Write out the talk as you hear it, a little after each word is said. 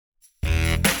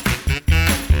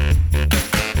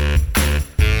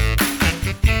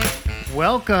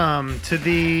Welcome to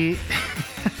the...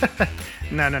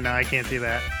 No, I can't do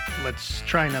that. Let's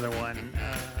try another one.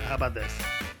 How about this?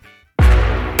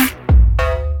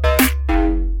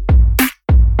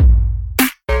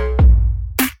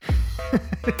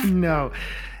 No,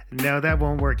 that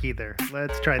won't work either.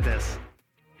 Let's try this.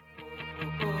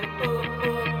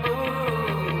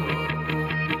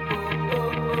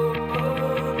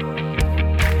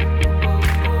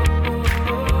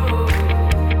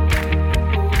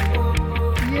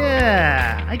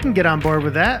 Yeah, I can get on board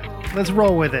with that. Let's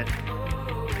roll with it.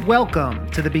 Welcome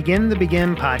to the Begin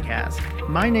podcast.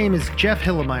 My name is Jeff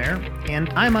Hillemeyer, and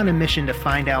I'm on a mission to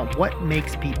find out what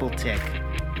makes people tick.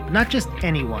 Not just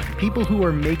anyone, people who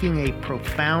are making a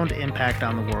profound impact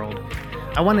on the world.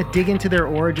 I want to dig into their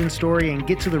origin story and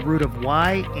get to the root of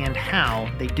why and how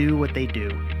they do what they do.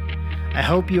 I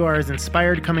hope you are as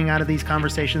inspired coming out of these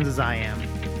conversations as I am.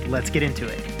 Let's get into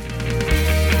it.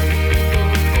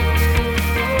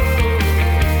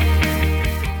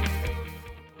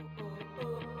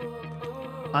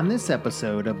 On this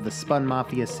episode of the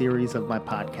SpunMafia series of my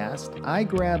podcast, I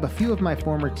grab a few of my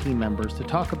former team members to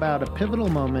talk about a pivotal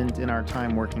moment in our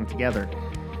time working together.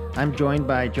 I'm joined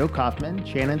by Joe Koufman,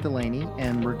 Shannon Delaney,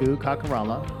 and Raghu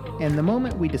Kakarala, and the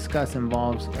moment we discuss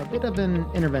involves a bit of an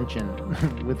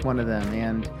intervention with one of them,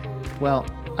 and, well,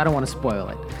 I don't want to spoil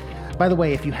it. By the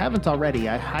way, if you haven't already,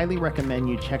 I highly recommend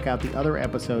you check out the other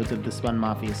episodes of the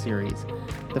SpunMafia series.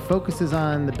 The focus is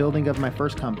on the building of my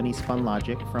first company,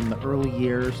 SpunLogic, from the early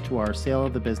years to our sale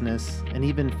of the business, and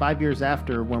even 5 years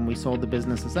after when we sold the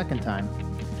business a second time.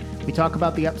 We talk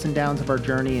about the ups and downs of our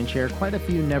journey and share quite a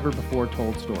few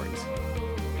never-before-told stories.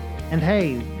 And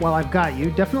hey, while I've got you,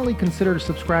 definitely consider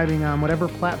subscribing on whatever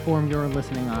platform you're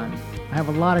listening on. I have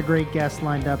a lot of great guests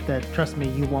lined up that, trust me,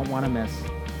 you won't want to miss.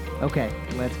 Okay,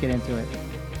 let's get into it.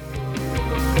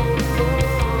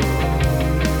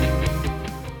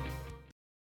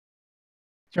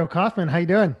 Joe Koufman, how you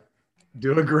doing?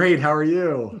 Doing great. How are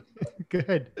you?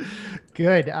 Good.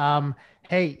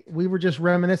 Hey, we were just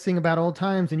reminiscing about old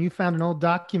times, and you found an old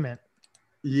document.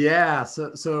 Yeah.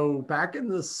 So back in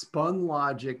the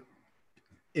SpunLogic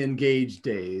Engage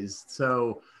days,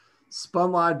 so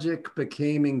SpunLogic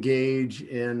became Engage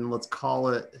in let's call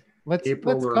it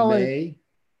April or May.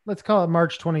 Let's call it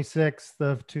March 26th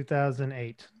of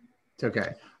 2008.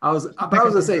 Okay. I was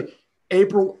gonna say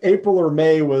April or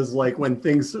May was like when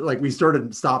things like we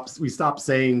stopped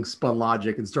saying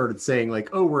SpunLogic and started saying like,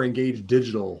 oh, we're Engaged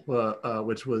Digital,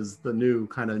 which was the new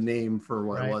kind of name for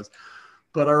what it was.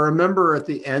 But I remember at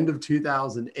the end of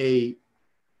 2008,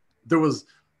 there was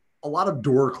a lot of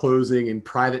door closing and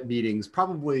private meetings,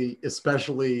 probably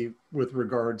especially with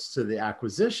regards to the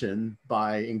acquisition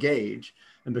by Engage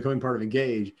and becoming part of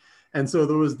Engage. And so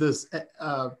there was this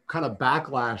kind of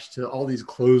backlash to all these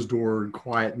closed door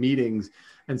quiet meetings.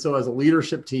 And so as a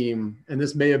leadership team, and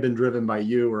this may have been driven by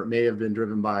you or it may have been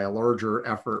driven by a larger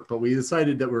effort, but we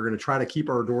decided that we were going to try to keep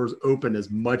our doors open as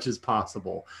much as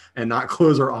possible and not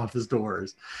close our office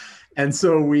doors. And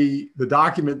so the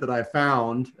document that I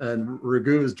found, and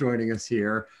Raghu is joining us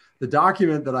here, the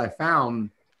document that I found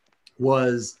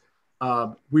was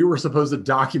we were supposed to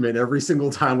document every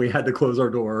single time we had to close our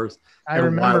doors. I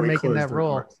remember making that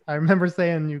rule. I remember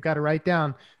saying you've got to write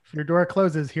down if your door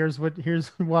closes, here's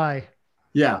why.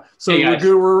 Yeah. So hey,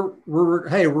 Raghu,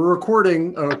 we're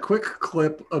recording a quick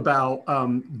clip about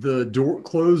the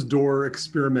closed door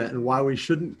experiment and why we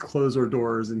shouldn't close our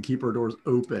doors and keep our doors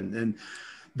open. And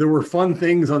there were fun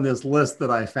things on this list that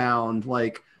I found,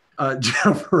 like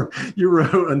Jeff, you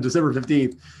wrote on December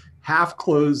 15th, half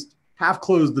closed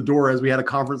the door as we had a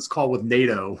conference call with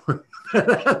NATO.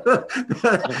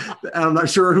 I'm not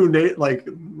sure who NATO, like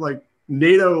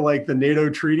NATO, like the NATO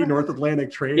Treaty, North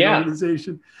Atlantic Trade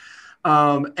Organization.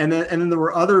 And then there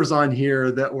were others on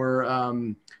here that were,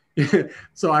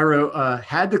 so I wrote,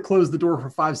 had to close the door for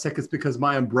 5 seconds because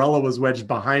my umbrella was wedged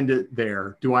behind it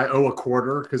there. Do I owe a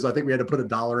quarter? Because I think we had to put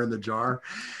 $1 in the jar.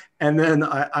 And then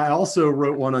I also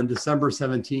wrote one on December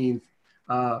 17th.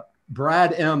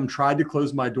 Brad M. tried to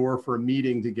close my door for a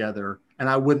meeting together, and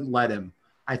I wouldn't let him.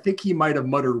 I think he might have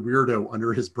muttered weirdo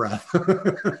under his breath.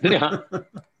 Yeah.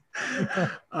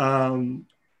 And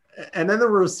then there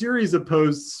were a series of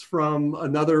posts from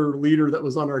another leader that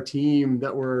was on our team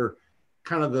that were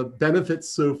kind of the benefits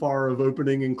so far of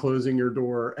opening and closing your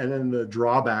door, and then the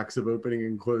drawbacks of opening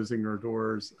and closing your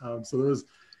doors. So those,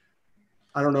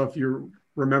 I don't know if you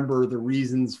remember the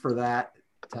reasons for that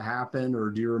to happen, or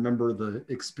do you remember the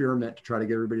experiment to try to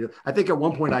get everybody to, I think at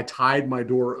one point I tied my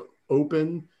door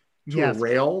open to a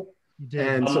rail,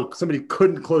 and so somebody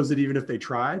couldn't close it even if they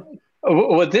tried.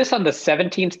 Was this on the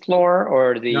 17th floor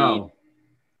or the? No.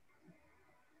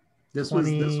 This was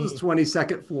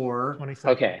 22nd floor. 22nd.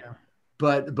 Okay. Yeah.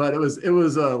 But it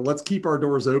was let's keep our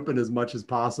doors open as much as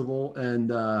possible. And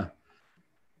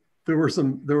there were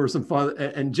some fun.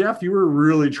 And Jeff, you were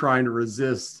really trying to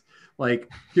resist. Like,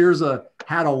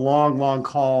 had a long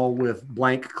call with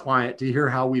blank client to hear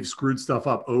how we've screwed stuff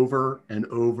up over and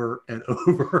over and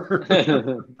over.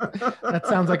 That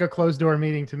sounds like a closed door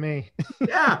meeting to me.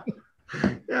 Yeah.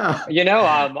 You know,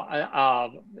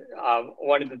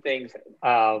 one of the things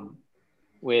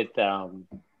with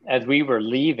as we were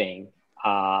leaving,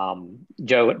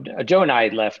 Joe and I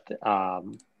left.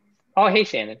 Oh, hey,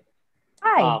 Shannon.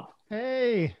 Hi.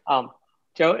 Hey.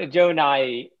 Joe and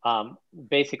I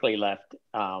basically left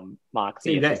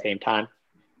Moxie at the same time.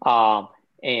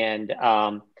 And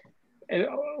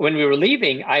when we were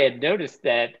leaving, I had noticed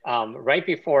that right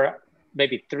before,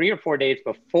 maybe 3 or 4 days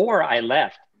before I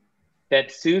left,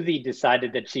 that Susie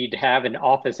decided that she'd have an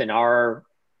office in our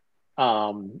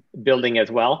building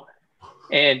as well.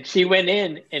 And she went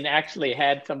in and actually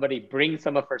had somebody bring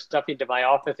some of her stuff into my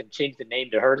office and change the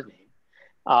name to her name.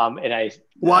 And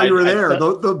while you were there,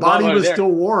 the body was still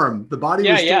warm. The body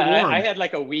was still warm. I had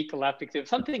like a week left because it was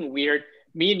something weird.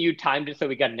 Me and you timed it so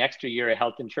we got an extra year of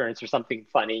health insurance or something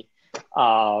funny.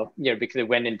 Because it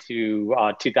went into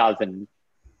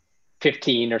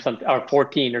 2015 or something, or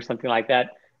 14 or something like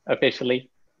that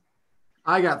officially.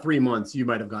 I got 3 months. You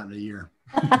might have gotten a year.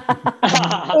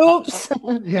 Oops.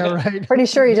 Yeah, right. Pretty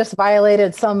sure he just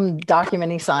violated some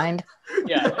document he signed.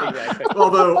 Yeah, exactly.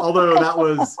 although that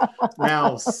was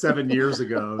now 7 years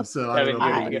ago, so I don't know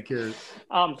if anybody cares.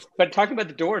 But talking about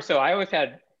the door, so I always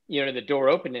had the door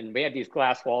open, and we had these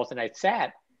glass walls, and I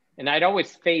sat, and I'd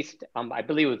always faced. I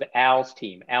believe it was Al's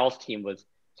team. Al's team was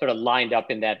sort of lined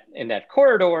up in that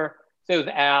corridor. So it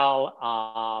was Al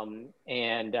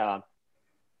and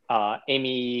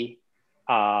Amy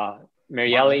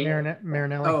Marinelli.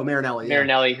 Marinelli. Oh, Marinelli. Yeah.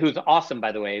 Marinelli, who's awesome,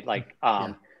 by the way. Like,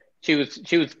 she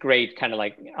was great, kind of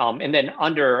like, and then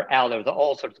under Al, there was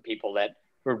all sorts of people that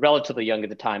were relatively young at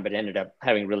the time, but ended up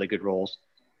having really good roles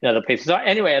in other places. So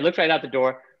anyway, I looked right out the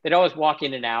door. They'd always walk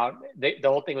in and out. The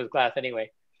whole thing was glass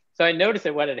anyway. So I noticed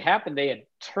that what had happened, they had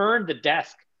turned the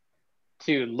desk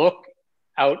to look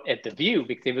out at the view,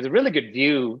 because it was a really good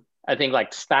view, I think,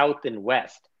 like south and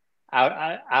west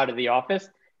out of the office,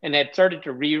 and had started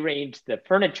to rearrange the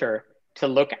furniture to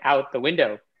look out the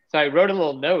window. So I wrote a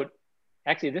little note.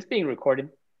 Actually, is this being recorded?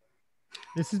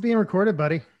 This is being recorded,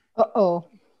 buddy. Uh-oh.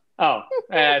 Oh.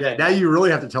 Now you really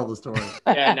have to tell the story.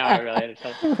 Yeah, no, I really had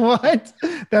to tell. What?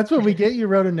 That's what we get? You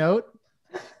wrote a note?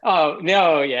 Oh,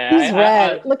 no, yeah. He's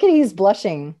red. Look at he's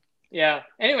blushing. Yeah.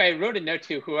 Anyway, I wrote a note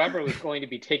to whoever was going to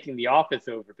be taking the office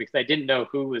over, because I didn't know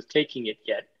who was taking it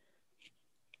yet.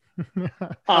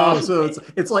 So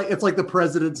it's like the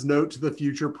president's note to the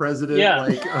future president. Yeah.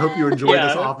 Like, I hope you enjoy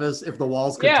this office if the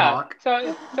walls could talk.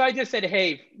 So I just said,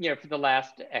 hey, for the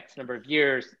last X number of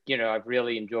years, I've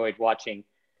really enjoyed watching,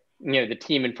 the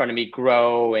team in front of me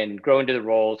grow into the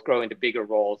roles, grow into bigger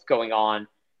roles, going on,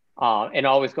 and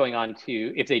always going on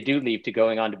to, if they do leave, to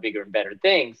going on to bigger and better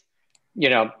things.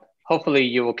 Hopefully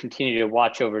you will continue to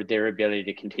watch over their ability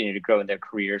to continue to grow in their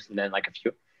careers, and then like a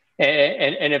few.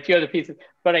 And a few other pieces,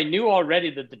 but I knew already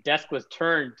that the desk was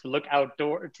turned to look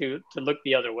outdoor, to look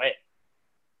the other way.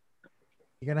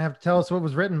 You're gonna have to tell us what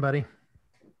was written, buddy.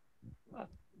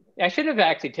 I should have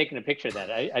actually taken a picture of that.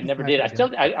 I never did.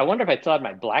 I wonder if I still had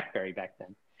my BlackBerry back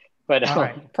then. But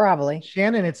probably.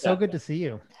 Shannon, it's so good to see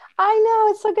you. I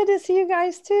know, it's so good to see you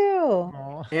guys too.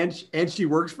 Aww. And she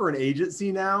works for an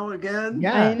agency now again.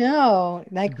 Yeah, I know.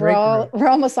 Like we're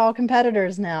almost all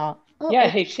competitors now. Yeah.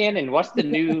 Hey, Shannon, what's the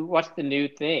new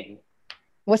thing?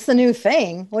 What's the new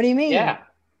thing? What do you mean? Yeah.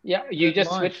 You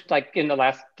just switched like in the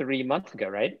last 3 months ago,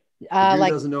 right?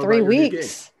 Like 3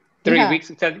 weeks. 3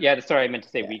 weeks. Yeah. Sorry, I meant to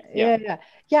say weeks. Yeah.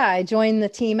 I joined the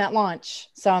team at launch,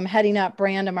 so I'm heading up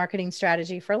brand and marketing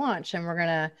strategy for launch, and we're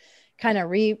gonna kind of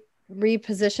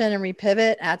reposition and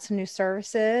repivot, add some new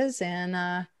services,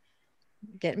 and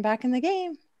getting back in the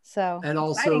game. So, and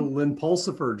also exciting. Lynn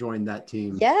Pulsifer joined that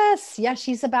team. Yes.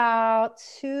 She's about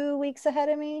 2 weeks ahead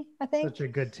of me, I think. Such a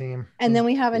good team. And then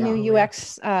we have a new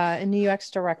UX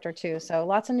director too. So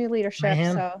lots of new leadership.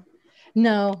 So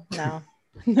no,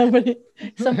 nobody.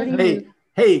 Somebody.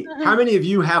 Hey, how many of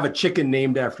you have a chicken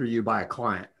named after you by a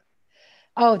client?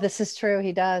 Oh, this is true.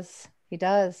 He does.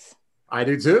 I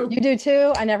do too. You do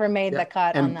too. I never made the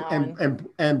cut on that one.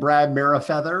 And Brad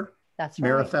Merifeather. That's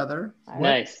right. Merifeather.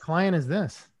 Nice. What client is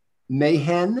this?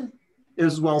 Mayhen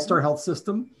is Wellstar Health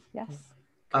System. Yes.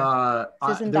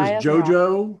 There's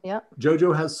JoJo. Yep.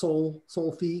 JoJo has soul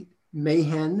feet.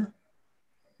 Mayhen.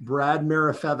 Brad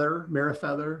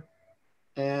Merifeather.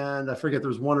 and I forget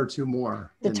there's one or two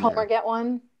more. Did Tomer get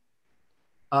one?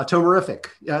 Tomerific.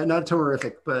 Yeah, not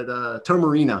Tomerific, but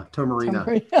Tomarina.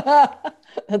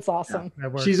 That's awesome. Yeah,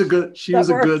 She was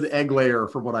a good egg layer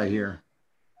from what I hear.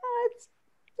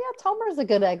 Tomer's a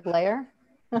good egg layer.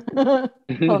 I don't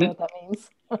know what that means.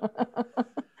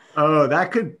 Oh,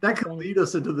 that could lead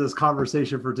us into this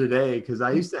conversation for today, because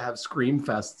I used to have scream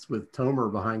fests with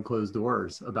Tomer behind closed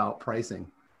doors about pricing.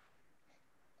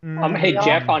 Hey,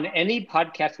 Jeff, on any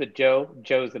podcast with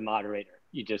Joe's the moderator.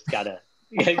 You just gotta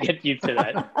get used to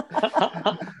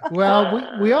that.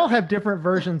 Well, we all have different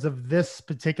versions of this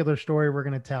particular story we're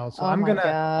going to tell. So I'm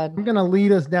gonna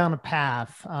lead us down a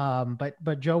path.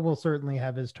 But Joe will certainly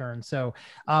have his turn. So,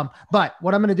 but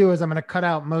what I'm going to do is I'm going to cut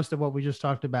out most of what we just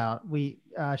talked about.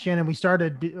 Shannon, we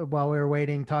started while we were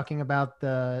waiting talking about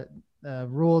the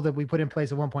rule that we put in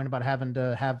place at one point about having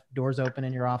to have doors open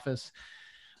in your office.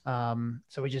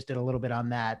 So we just did a little bit on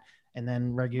that, and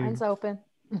then Mine's open.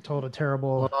 Told a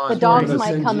terrible. The dogs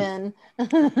might come in.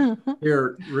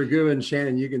 Here, Raghu and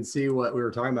Shannon, you can see what we were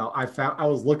talking about. I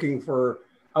was looking for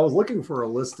a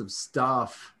list of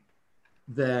stuff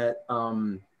that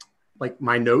like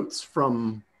my notes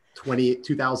from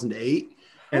 2008,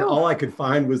 and all I could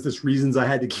find was this reasons I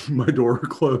had to keep my door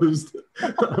closed.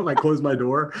 I closed my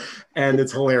door, and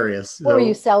it's hilarious. Were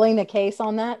you selling a case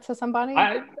on that to somebody?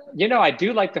 I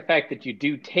do like the fact that you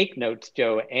do take notes,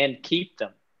 Joe, and keep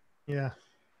them. Yeah.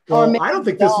 Well, I don't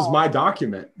think this was my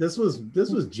document. This was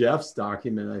Jeff's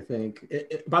document, I think.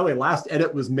 By the way, last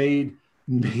edit was made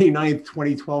May 9th,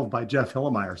 2012 by Jeff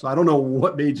Hillemeyer. So I don't know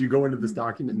what made you go into this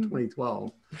document in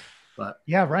 2012. But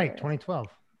yeah, right. 2012.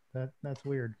 That's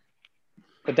weird.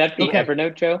 Would that be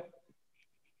Evernote, Joe?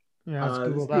 Yeah, it's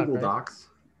Google Docs.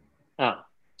 Oh.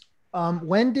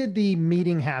 When did the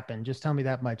meeting happen? Just tell me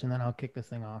that much, and then I'll kick this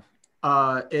thing off.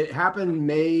 It happened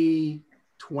May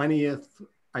 20th.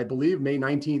 I believe May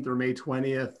 19th or May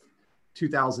 20th,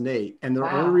 2008. And the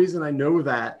only reason I know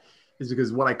that is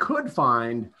because what I could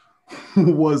find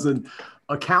was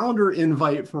a calendar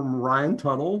invite from Ryan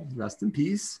Tuttle, rest in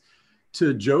peace,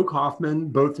 to Joe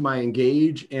Koufman, both to my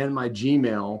Engage and my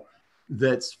Gmail.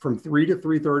 That's from 3 to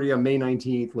 3:30 on May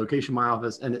 19th, location my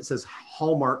office. And it says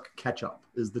Hallmark Catch-Up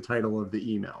is the title of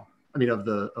the email. I mean, of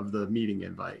the meeting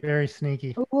invite. Very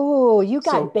sneaky. Oh, you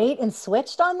got bait and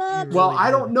switched on that? Well, I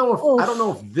don't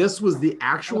know if this was the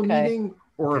actual meeting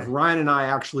or if Ryan and I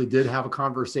actually did have a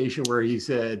conversation where he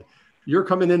said, "You're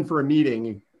coming in for a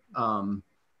meeting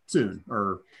soon,"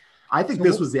 or I think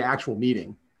this was the actual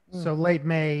meeting. So late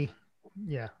May.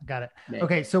 Yeah, got it. May.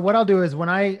 Okay, so what I'll do is when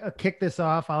I kick this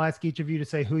off, I'll ask each of you to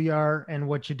say who you are and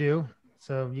what you do.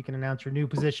 So you can announce your new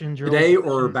positions. Today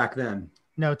or back then?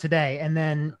 No, today. And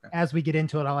then as we get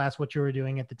into it, I'll ask what you were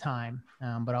doing at the time,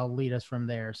 but I'll lead us from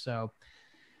there. So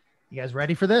you guys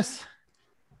ready for this?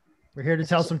 We're here to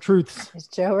tell some truths. Is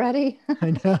Joe ready?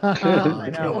 I know.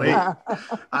 I can't wait.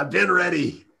 I've been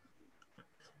ready.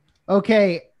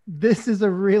 Okay. This is a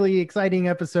really exciting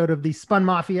episode of the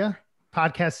SpunMafia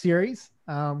podcast series.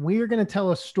 We are going to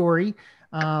tell a story,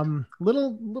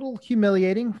 little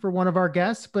humiliating for one of our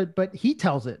guests, but he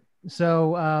tells it.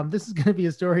 So this is going to be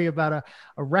a story about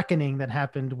a reckoning that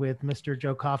happened with Mr.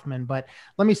 Joe Koufman. But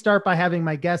let me start by having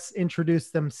my guests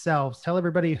introduce themselves. Tell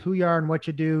everybody who you are and what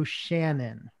you do.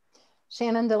 Shannon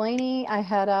Delaney. I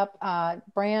head up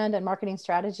brand and marketing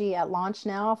strategy at Launch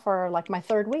now for like my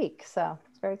third week. So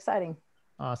it's very exciting.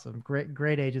 Awesome.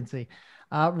 Great agency.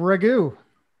 Raghu.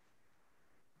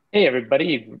 Hey,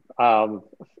 everybody.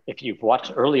 If you've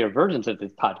watched earlier versions of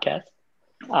this podcast,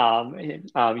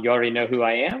 you already know who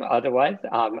I am. Otherwise,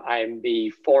 I'm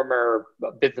the former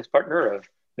business partner of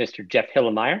Mr. Jeff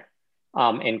Hillemeyer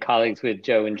and colleagues with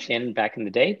Joe and Shannon back in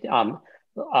the day.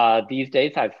 These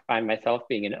days, I find myself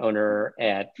being an owner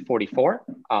at 44,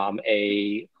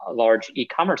 a large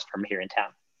e-commerce firm here in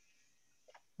town.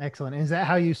 Excellent. Is that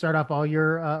how you start off all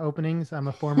your openings? I'm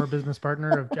a former business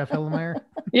partner of Jeff Hillemeyer.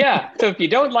 Yeah. So if you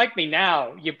don't like me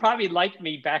now, you probably liked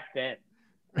me back then.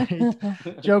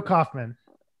 Right. Joe Koufman,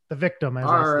 the victim.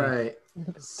 All right.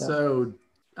 So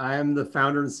I am the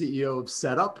founder and CEO of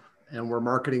Setup, and we're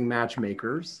marketing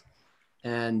matchmakers.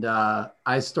 And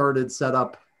I started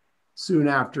Setup soon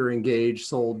after Engage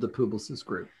sold to Publicis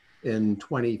Group in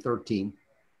 2013.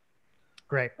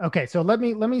 Great. Okay. So let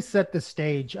me set the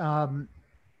stage.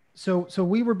 So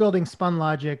we were building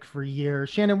SpunLogic for years.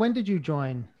 Shannon, when did you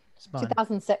join Spun?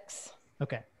 2006.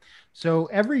 Okay. So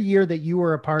every year that you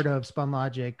were a part of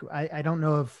SpunLogic, I don't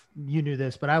know if you knew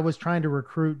this, but I was trying to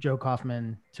recruit Joe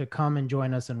Koufman to come and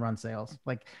join us and run sales.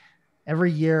 Like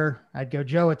every year I'd go,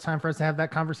 Joe, it's time for us to have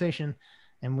that conversation.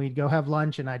 And we'd go have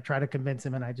lunch and I'd try to convince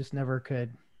him and I just never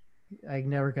could I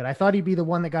never could. I thought he'd be the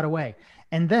one that got away.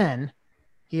 And then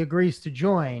he agrees to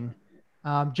join.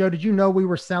 Joe, did you know we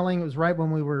were selling? It was right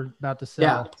when we were about to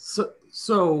sell. Yeah.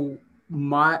 So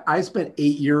I spent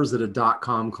 8 years at a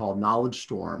 .com called Knowledge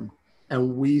Storm,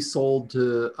 and we sold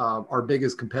to our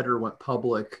biggest competitor went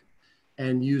public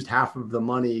and used half of the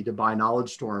money to buy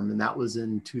Knowledge Storm, and that was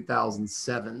in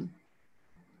 2007.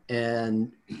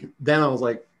 And then I was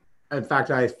like, in fact,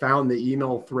 I found the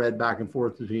email thread back and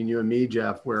forth between you and me,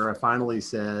 Jeff, where I finally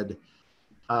said,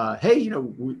 hey,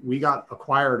 we got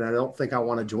acquired and I don't think I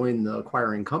want to join the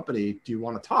acquiring company. Do you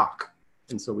want to talk?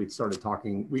 And so we started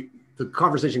talking. The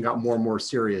conversation got more and more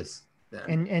serious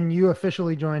then. And you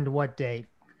officially joined what date?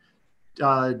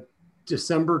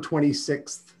 December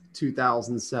 26th,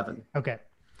 2007. Okay.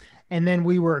 And then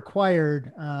we were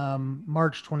acquired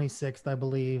March 26th, I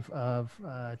believe, of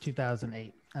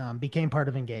 2008. Became part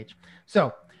of Engage.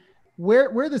 So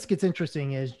where this gets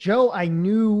interesting is Joe, I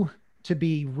knew to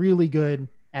be really good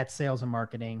at sales and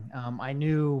marketing. I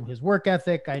knew his work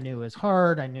ethic. I knew his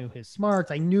heart. I knew his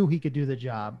smarts. I knew he could do the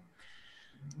job.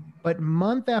 But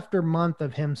month after month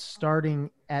of him starting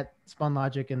at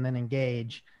SpunLogic and then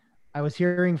Engage, I was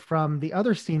hearing from the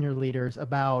other senior leaders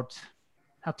about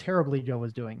how terribly Joe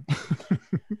was doing.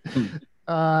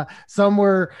 Some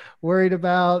were worried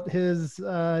about his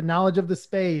knowledge of the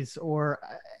space or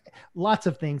lots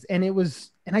of things. And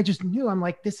I just knew, I'm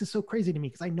like, this is so crazy to me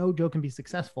because I know Joe can be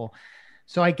successful.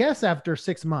 So I guess after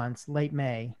 6 months, late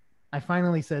May, I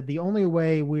finally said, the only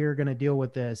way we're going to deal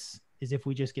with this is if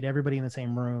we just get everybody in the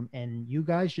same room and you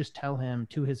guys just tell him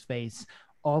to his face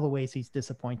all the ways he's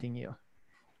disappointing you.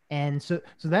 And so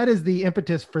that is the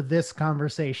impetus for this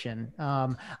conversation.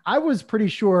 I was pretty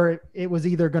sure it was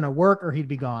either going to work or he'd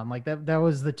be gone. Like that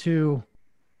was the two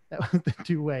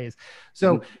ways.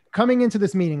 So coming into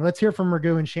this meeting, let's hear from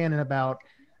Raghu and Shannon about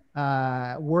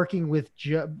working with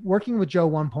Joe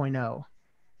 1.0.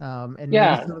 And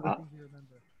yeah. maybe some of the things you remember.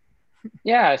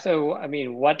 Yeah. So, I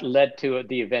mean, what led to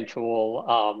the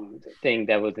eventual thing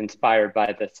that was inspired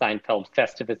by the Seinfeld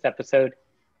Festivus episode?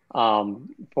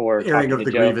 For airing of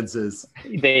the grievances.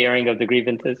 The airing of the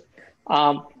grievances.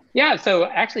 Yeah, so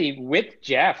actually with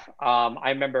Jeff, I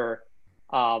remember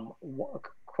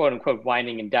quote unquote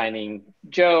wining and dining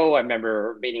Joe. I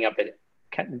remember meeting up at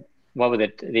what was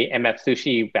it, the MF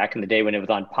Sushi back in the day when it was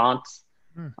on Ponce,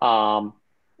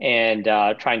 and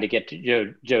trying to get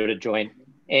Joe to join,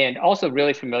 and also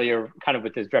really familiar kind of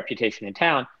with his reputation in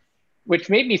town, which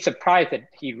made me surprised that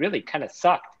he really kind of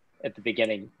sucked at the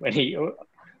beginning when he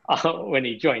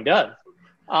joined us.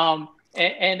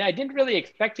 And I didn't really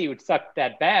expect he would suck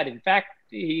that bad. In fact,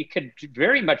 he could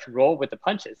very much roll with the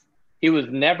punches. He was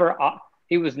never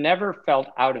felt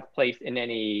out of place in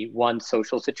any one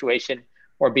social situation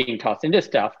or being tossed into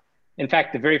stuff. In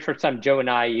fact, the very first time Jeff and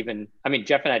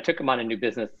I took him on a new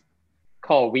business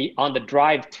call. On the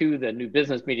drive to the new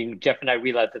business meeting, Jeff and I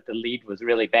realized that the lead was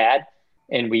really bad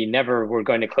and we never were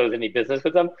going to close any business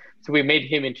with them. So we made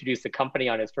him introduce the company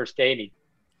on his first day, and he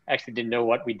actually didn't know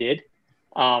what we did.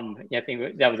 I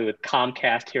think that was with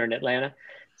Comcast here in Atlanta.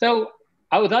 So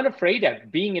I was unafraid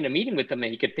of being in a meeting with him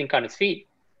and he could think on his feet.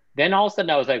 Then all of a sudden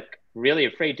I was like really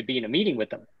afraid to be in a meeting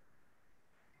with him.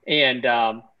 And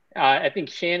I think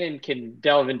Shannon can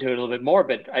delve into it a little bit more,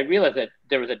 but I realized that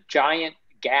there was a giant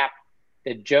gap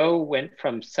that Joe went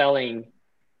from selling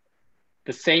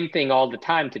the same thing all the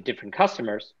time to different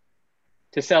customers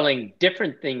to selling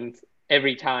different things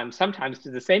every time, sometimes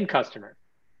to the same customer.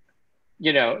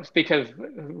 It's because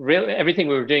really everything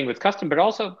we were doing was custom, but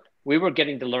also we were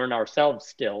getting to learn ourselves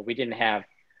still. We didn't have,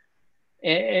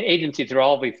 agencies are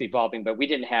always evolving, but we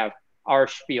didn't have our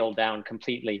spiel down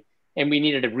completely. And we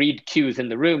needed to read cues in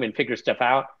the room and figure stuff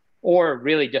out, or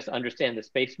really just understand the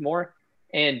space more.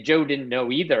 And Joe didn't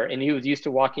know either. And he was used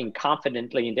to walking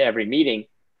confidently into every meeting,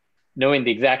 knowing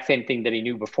the exact same thing that he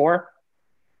knew before,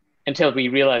 until we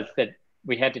realized that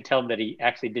we had to tell him that he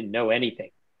actually didn't know anything.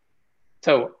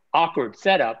 So awkward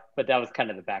setup, but that was kind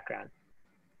of the background.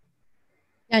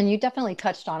 And you definitely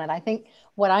touched on it. I think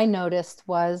what I noticed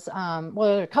was, there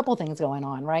were a couple things going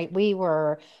on, right? We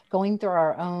were going through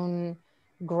our own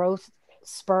growth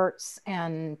spurts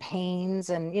and pains,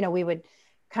 and, we would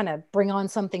kind of bring on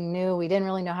something new we didn't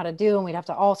really know how to do, and we'd have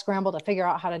to all scramble to figure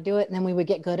out how to do it. And then we would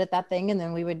get good at that thing, and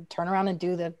then we would turn around and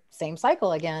do the same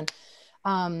cycle again. So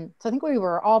I think we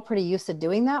were all pretty used to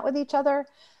doing that with each other.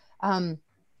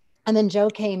 And then Joe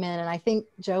came in, and I think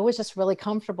Joe was just really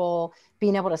comfortable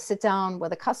being able to sit down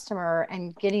with a customer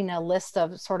and getting a list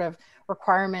of sort of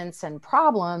requirements and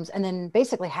problems, and then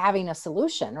basically having a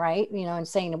solution, right? And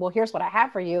saying, well, here's what I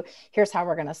have for you. Here's how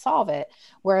we're going to solve it.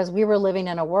 Whereas we were living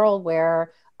in a world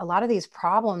where a lot of these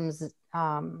problems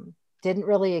didn't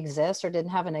really exist or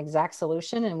didn't have an exact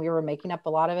solution. And we were making up a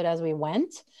lot of it as we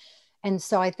went. And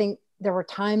so I think there were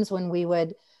times when we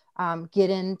would get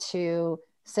into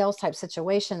sales type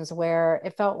situations where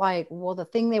it felt like, well, the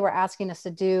thing they were asking us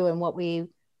to do and what we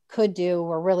could do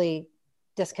were really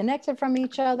disconnected from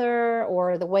each other,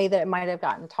 or the way that it might have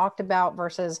gotten talked about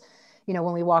versus,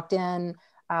 when we walked in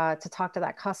to talk to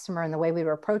that customer, and the way we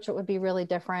would approach it would be really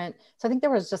different. So I think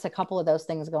there was just a couple of those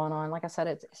things going on. Like I said,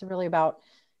 it's really about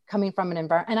coming from an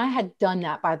environment. And I had done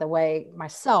that, by the way,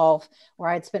 myself, where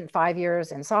I'd spent 5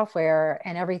 years in software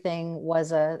and everything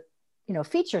was a,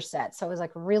 feature set. So it was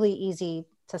like really easy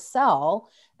to sell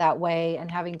that way, and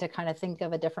having to kind of think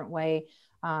of a different way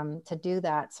to do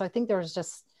that. So I think there was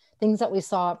just things that we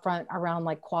saw up front around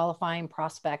like qualifying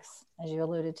prospects, as you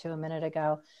alluded to a minute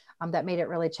ago, that made it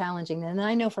really challenging. And then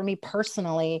I know for me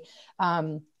personally,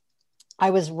 I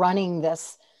was running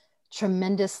this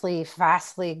tremendously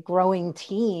fastly growing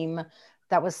team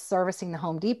that was servicing the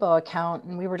Home Depot account,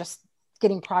 and we were just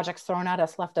getting projects thrown at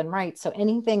us left and right. So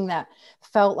anything that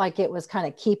felt like it was kind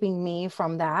of keeping me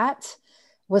from that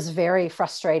was very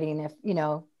frustrating if,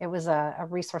 it was a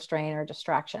resource drain or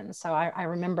distraction. So I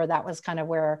remember that was kind of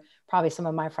where probably some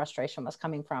of my frustration was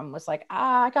coming from, was like,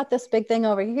 I got this big thing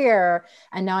over here,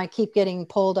 and now I keep getting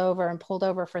pulled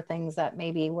over for things that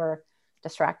maybe were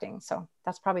distracting. So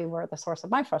that's probably where the source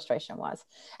of my frustration was.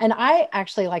 And I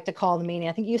actually like to call the meeting,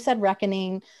 I think you said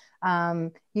reckoning.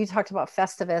 You talked about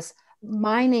Festivus.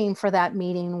 My name for that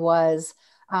meeting was,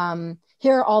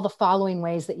 here are all the following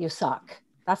ways that you suck.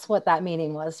 That's what that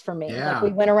meeting was for me. Yeah. Like,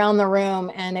 we went around the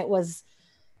room, and it was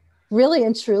really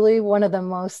and truly one of the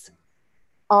most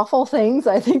awful things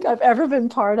I think I've ever been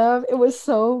part of. It was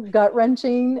so gut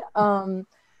wrenching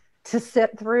to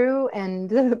sit through and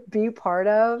to be part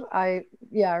of. I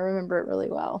remember it really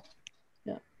well.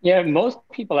 Yeah, most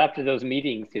people after those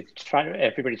meetings,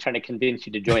 everybody's trying to convince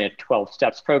you to join a 12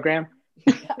 steps program.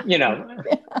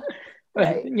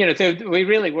 Right. So we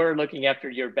really were looking after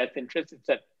your best interests.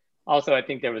 Except also, I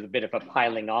think there was a bit of a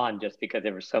piling on just because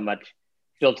there was so much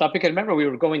built up. Because remember, we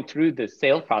were going through the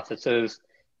sales process. So it was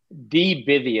the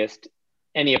busiest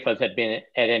any of us had been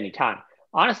at any time.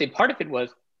 Honestly, part of it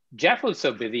was Jeff was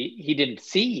so busy, he didn't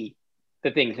see the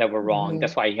things that were wrong.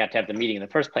 That's why he had to have the meeting in the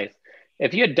first place.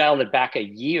 If you had dialed it back a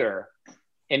year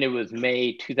and it was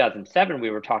May 2007,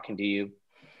 we were talking to you,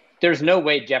 there's no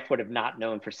way Jeff would have not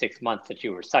known for 6 months that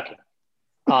you were sucking.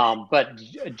 But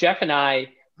Jeff and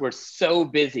I were so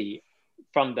busy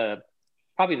from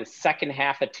probably the second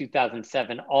half of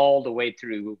 2007 all the way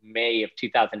through May of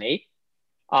 2008,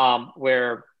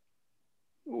 where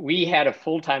we had a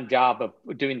full-time job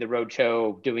of doing the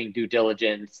roadshow, doing due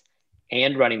diligence,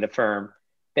 and running the firm,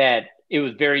 that it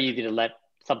was very easy to let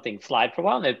something slide for a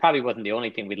while. And it probably wasn't the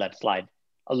only thing we let slide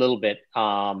a little bit,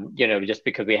 just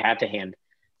because we had to hand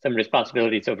some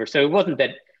responsibilities over. So it wasn't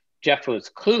that Jeff was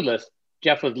clueless.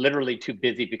 Jeff was literally too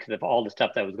busy because of all the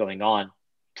stuff that was going on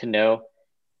to know.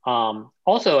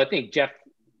 Also, I think Jeff,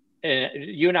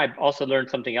 you and I also learned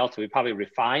something else that we probably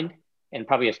refined and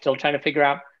probably are still trying to figure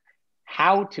out: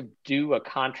 how to do a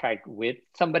contract with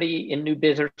somebody in new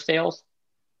business sales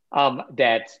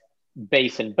that's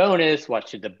base and bonus. What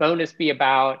should the bonus be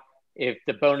about? If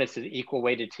the bonus is equal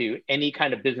weighted to any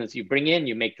kind of business you bring in,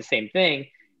 you make the same thing.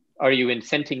 Are you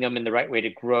incenting them in the right way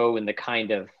to grow in the kind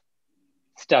of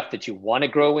stuff that you want to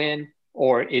grow in?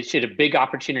 Or should a big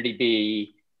opportunity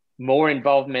be more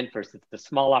involvement versus the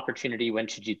small opportunity?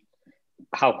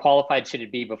 How qualified should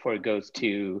it be before it goes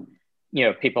to,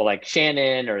 people like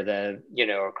Shannon or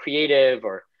or creative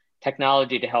or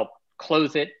technology to help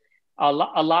close it? A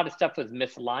lot of stuff was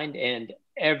misaligned. And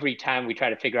every time we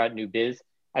try to figure out new biz,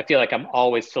 I feel like I'm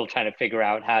always still trying to figure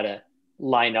out how to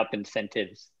line up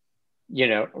incentives,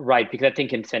 right? Because I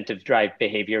think incentives drive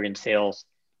behavior in sales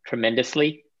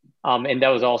tremendously. And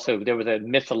there was a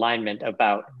misalignment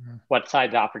about what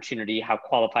size opportunity, how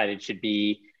qualified it should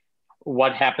be,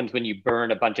 what happens when you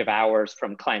burn a bunch of hours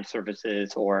from client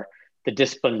services or the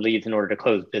discipline leads in order to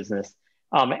close business.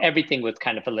 Everything was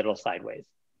kind of a little sideways.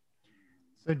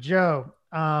 So Joe,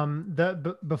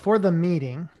 before the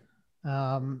meeting,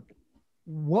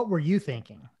 what were you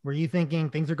thinking? Were you thinking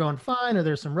things are going fine, or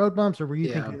there's some road bumps, or were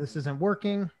you thinking this isn't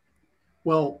working?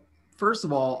 Well, first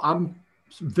of all, I'm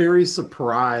very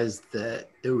surprised that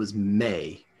it was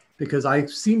May, because I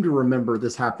seem to remember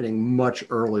this happening much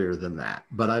earlier than that.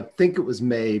 But I think it was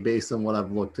May based on what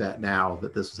I've looked at now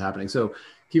that this was happening. So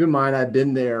keep in mind, I've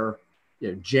been there,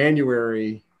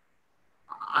 January.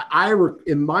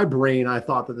 In my brain, I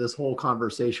thought that this whole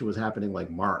conversation was happening like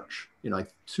March,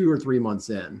 like 2 or 3 months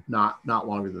in, not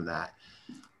longer than that.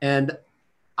 And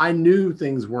I knew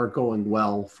things weren't going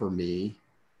well for me.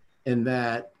 in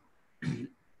that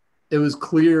it was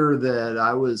clear that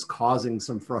I was causing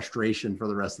some frustration for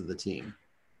the rest of the team.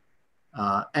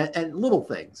 And little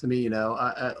things. I mean,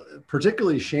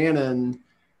 particularly Shannon,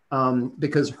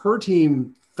 because her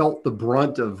team felt the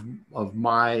brunt of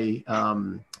my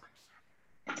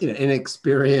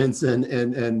inexperience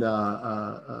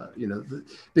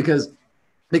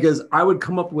because I would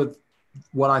come up with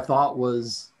what I thought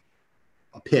was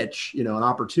a pitch, an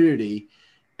opportunity.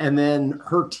 And then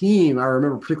her team, I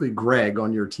remember particularly Greg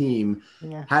on your team,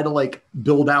 had to like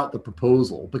build out the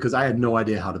proposal because I had no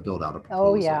idea how to build out a proposal.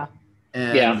 Oh yeah.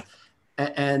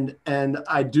 And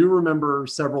I do remember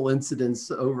several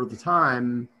incidents over the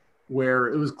time where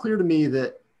it was clear to me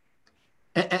that,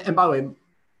 and by the way,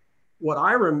 what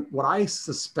I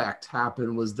suspect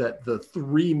happened was that the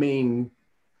three main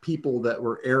people that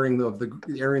were airing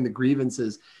the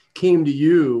grievances came to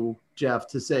you, Jeff,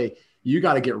 to say, you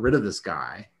got to get rid of this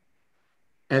guy.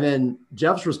 And then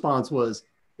Jeff's response was,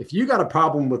 if you got a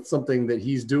problem with something that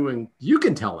he's doing, you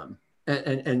can tell him.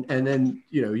 And then,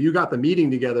 you got the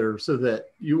meeting together so that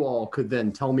you all could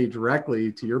then tell me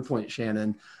directly, to your point,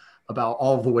 Shannon, about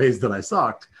all of the ways that I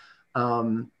sucked.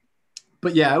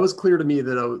 But yeah, it was clear to me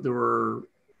that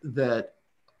that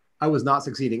I was not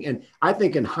succeeding. And I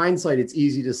think in hindsight, it's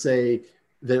easy to say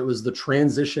that it was the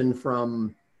transition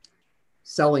from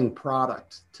selling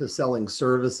product to selling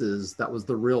services that was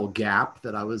the real gap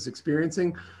that I was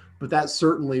experiencing. But that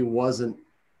certainly wasn't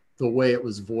the way it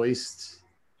was voiced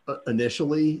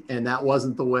initially. And that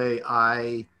wasn't the way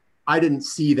I didn't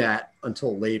see that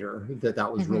until later,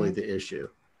 that was really the issue.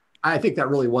 I think that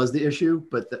really was the issue,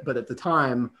 but at the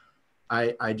time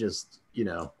I just,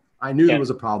 I knew there was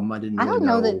a problem. I don't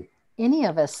know that any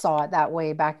of us saw it that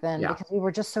way back then because we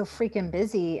were just so freaking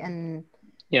busy, and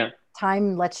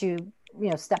time lets you,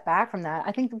 step back from that.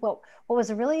 I think what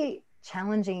was really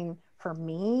challenging for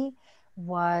me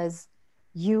was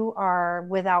you are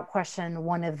without question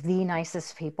one of the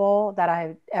nicest people that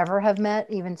I ever have met,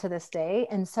 even to this day.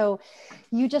 And so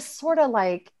you just sort of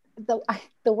like,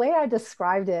 the way I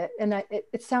described it, and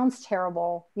it sounds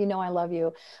terrible, I love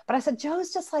you, but I said,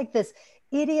 Joe's just like this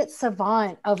idiot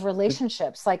savant of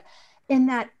relationships, like in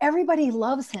that everybody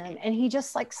loves him and he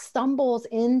just like stumbles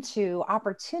into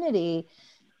opportunity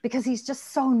because he's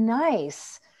just so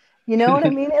nice. You know what I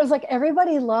mean? It was like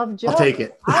everybody loved Joe. I'll take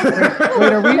it.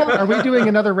 Wait, are we doing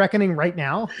another reckoning right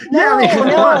now? No,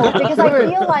 because I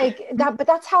feel like that, but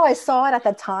that's how I saw it at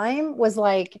the time, was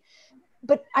like,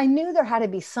 but I knew there had to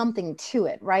be something to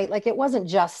it, right? Like it wasn't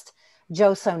just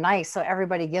Joe's so nice, so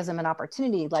everybody gives him an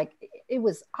opportunity. Like it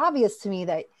was obvious to me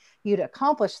that you'd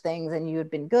accomplished things and you had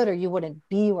been good, or you wouldn't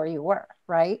be where you were,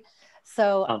 right?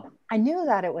 So I knew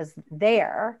that it was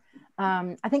there.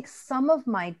 I think some of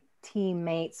my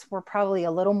teammates were probably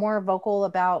a little more vocal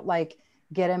about like,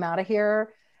 get him out of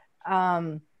here.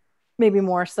 Maybe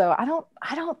more so. I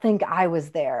don't think I was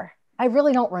there. I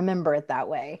really don't remember it that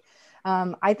way.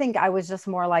 I think I was just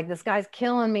more like, this guy's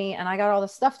killing me and I got all the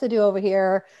stuff to do over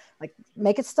here. Like,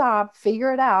 make it stop,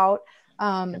 figure it out.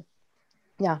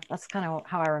 Yeah, that's kind of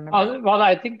how I remember. Well,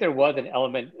 I think there was an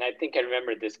element, and I think I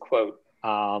remember this quote.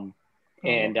 I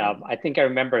think I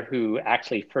remember who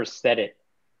actually first said it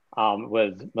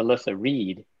was Melissa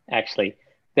Reed, actually,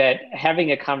 that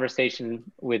having a conversation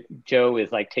with Joe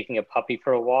is like taking a puppy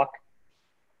for a walk.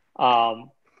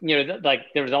 Like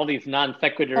there was all these non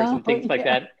sequiturs and things like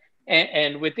that.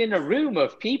 And within a room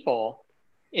of people,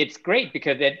 it's great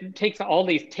because it takes all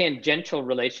these tangential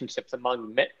relationships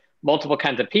among multiple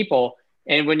kinds of people.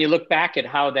 And when you look back at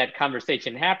how that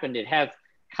conversation happened, it has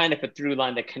kind of a through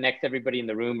line that connects everybody in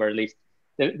the room, or at least,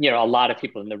 a lot of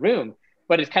people in the room.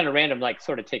 But it's kind of random, like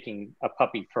sort of taking a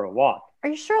puppy for a walk. Are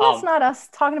you sure that's not us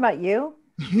talking about you?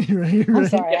 right. I'm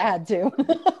sorry, I had to.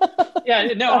 Yeah,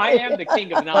 no, I am the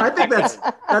king of non. I think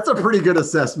that's a pretty good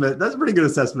assessment. That's a pretty good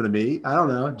assessment of me. I don't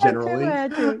know, generally.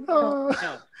 No.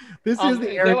 This is the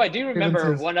area. No, I do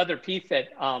remember one other piece that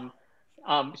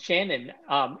Shannon,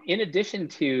 in addition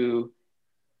to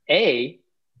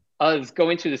us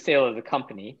going through the sale of the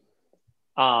company,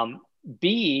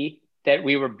 B, that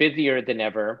we were busier than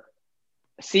ever.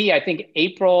 C, I think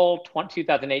April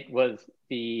 2008 was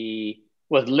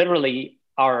literally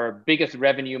our biggest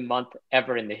revenue month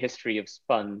ever in the history of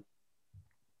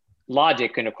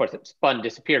SpunLogic. And of course, Spun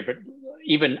disappeared, but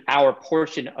even our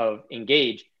portion of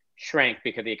Engage shrank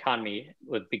because the economy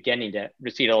was beginning to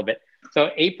recede a little bit.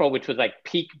 So April, which was like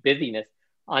peak busyness.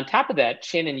 On top of that,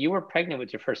 Shannon, you were pregnant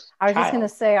with your first child. I was just going to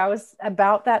say,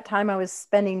 about that time, I was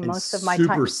spending most of my time.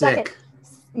 Super sick.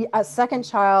 A second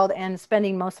child, and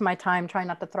spending most of my time trying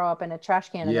not to throw up in a trash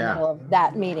can in the middle of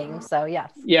that meeting. So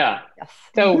yes. Yeah. Yes.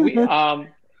 So we,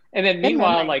 And then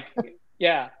meanwhile,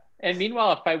 and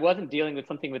meanwhile, if I wasn't dealing with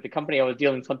something with the company, I was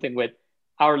dealing something with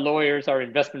our lawyers, our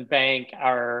investment bank,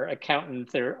 our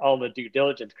accountants, or all the due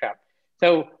diligence crap.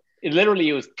 So it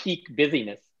was peak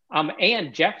busyness.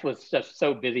 And Jeff was just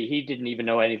so busy, he didn't even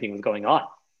know anything was going on.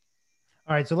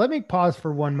 All right. So let me pause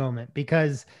for one moment,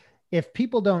 because if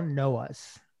people don't know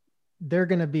us, they're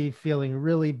going to be feeling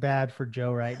really bad for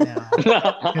Joe right now,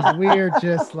 because we're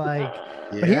just like,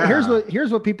 but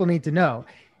here's what people need to know.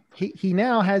 He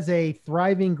now has a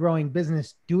thriving, growing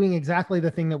business doing exactly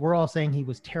the thing that we're all saying he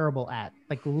was terrible at,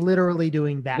 like literally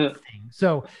doing that thing.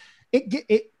 So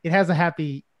it has a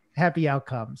happy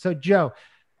outcome. So Joe,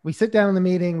 we sit down in the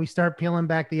meeting, we start peeling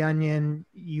back the onion.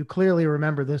 You clearly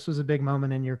remember this was a big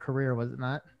moment in your career, was it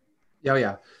not?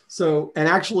 Yeah. So, and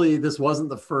actually, this wasn't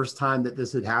the first time that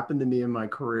this had happened to me in my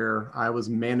career. I was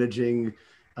managing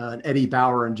an Eddie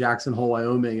Bauer in Jackson Hole,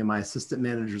 Wyoming, and my assistant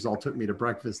managers all took me to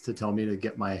breakfast to tell me to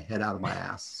get my head out of my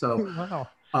ass. So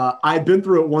wow. I'd been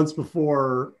through it once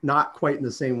before, not quite in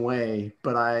the same way,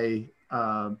 but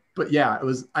yeah, it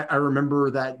was, I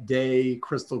remember that day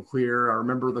crystal clear. I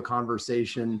remember the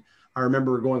conversation. I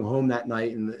remember going home that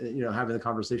night and, having the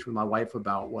conversation with my wife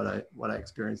about what I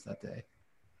experienced that day.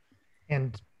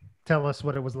 And tell us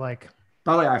what it was like.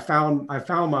 By the way, I found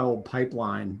my old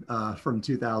pipeline from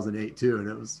 2008 too, and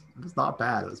it was not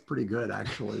bad. It was pretty good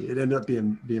actually. It ended up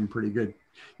being pretty good,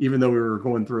 even though we were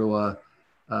going through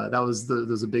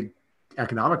there's a big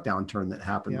economic downturn that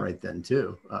happened right then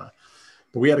too.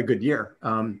 But we had a good year.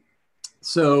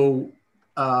 So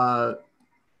I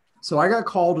got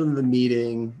called into the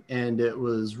meeting, and it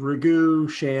was Raghu,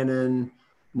 Shannon,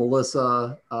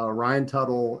 Melissa, Ryan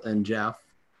Tuttle, and Jeff.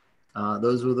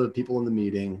 Those were the people in the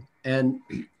meeting. And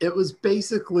it was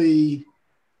basically,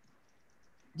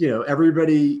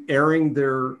 everybody airing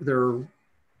their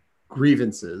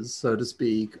grievances, so to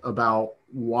speak, about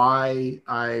why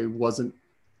I wasn't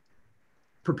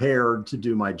prepared to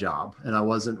do my job. And I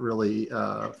wasn't really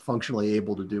functionally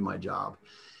able to do my job.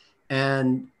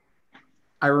 And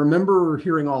I remember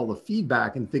hearing all the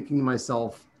feedback and thinking to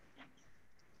myself,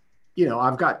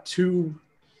 I got two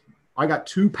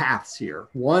paths here.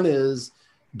 One is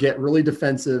get really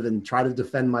defensive and try to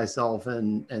defend myself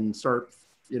and start,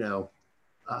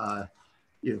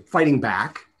 fighting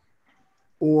back,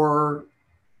 or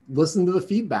listen to the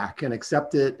feedback and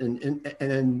accept it and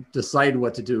then decide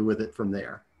what to do with it from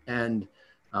there. And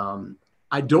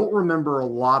I don't remember a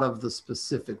lot of the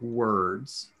specific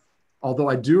words, although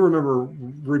I do remember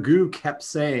Raghu kept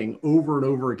saying over and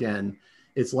over again,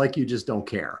 it's like you just don't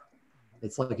care.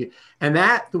 It's like, and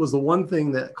that was the one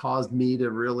thing that caused me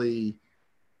to really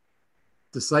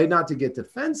decide not to get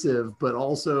defensive, but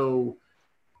also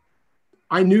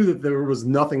I knew that there was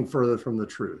nothing further from the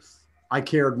truth. I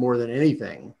cared more than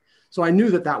anything. So I knew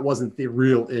that wasn't the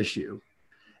real issue.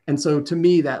 And so to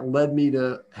me, that led me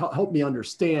to help me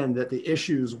understand that the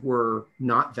issues were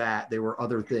not that, they were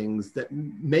other things that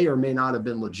may or may not have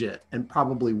been legit, and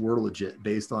probably were legit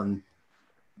based on,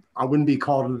 I wouldn't be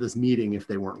called into this meeting if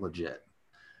they weren't legit.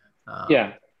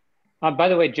 By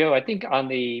the way, Joe, I think on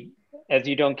the as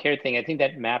you don't care thing, I think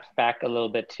that maps back a little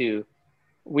bit to,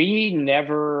 we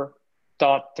never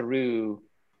thought through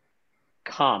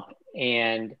comp.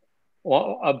 And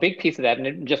a big piece of that,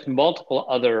 and just multiple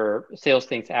other sales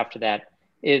things after that,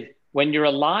 is when you're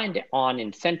aligned on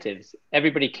incentives,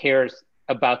 everybody cares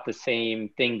about the same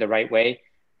thing the right way,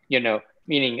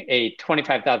 meaning a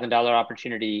 $25,000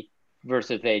 opportunity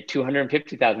versus a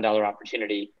 $250,000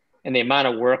 opportunity. And the amount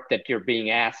of work that you're being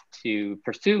asked to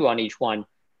pursue on each one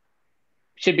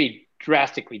should be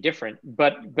drastically different.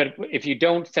 But if you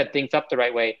don't set things up the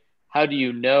right way, how do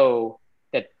you know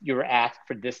that you're asked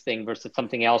for this thing versus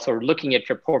something else? Or looking at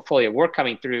your portfolio of work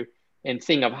coming through and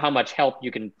seeing of how much help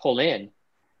you can pull in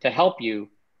to help you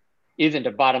isn't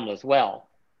a bottomless well.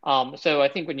 So I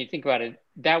think when you think about it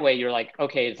that way, you're like,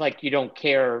 okay, it's like you don't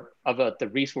care about the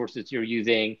resources you're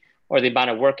using or the amount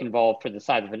of work involved for the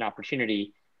size of an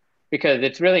opportunity, because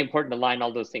it's really important to line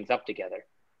all those things up together.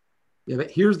 Yeah,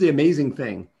 but here's the amazing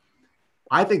thing.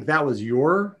 I think that was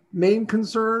your main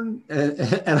concern. And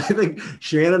I think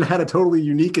Shannon had a totally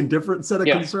unique and different set of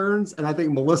concerns. And I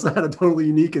think Melissa had a totally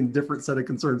unique and different set of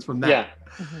concerns from that. Yeah.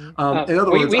 In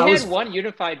other words, we had one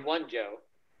unified one, Joe.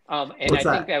 And I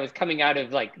think that was coming out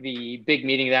of like the big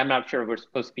meeting that I'm not sure we're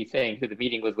supposed to be saying who the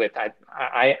meeting was with.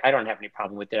 I don't have any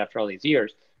problem with it after all these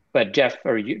years, but Jeff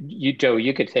or you Joe,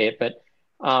 you could say it, but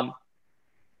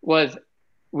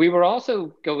we were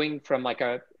also going from like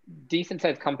a decent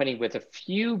sized company with a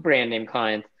few brand name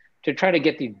clients to try to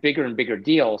get these bigger and bigger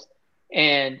deals.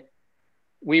 And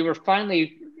we were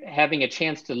finally having a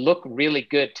chance to look really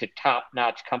good to top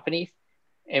notch companies.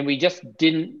 And we just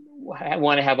didn't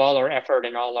want to have all our effort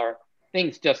and all our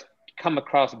things just come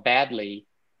across badly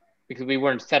because we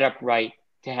weren't set up right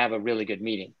to have a really good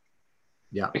meeting.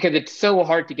 Yeah. Because it's so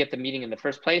hard to get the meeting in the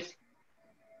first place.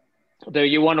 Though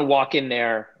you want to walk in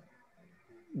there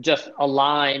just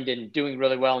aligned and doing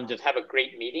really well and just have a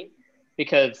great meeting,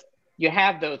 because you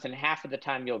have those and half of the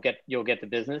time you'll get the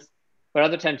business, but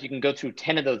other times you can go through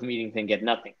 10 of those meetings and get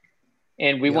nothing.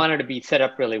 And we wanted to be set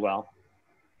up really well.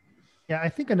 Yeah, I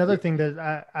think another thing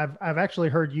that I've actually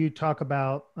heard you talk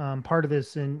about part of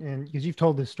this, and because you've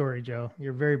told this story, Joe,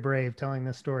 you're very brave telling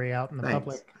this story out in the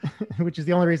public, which is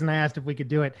the only reason I asked if we could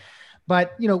do it.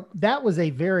 But that was a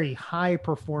very high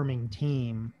performing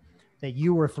team that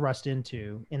you were thrust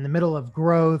into in the middle of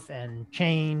growth and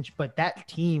change, but that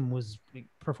team was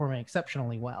performing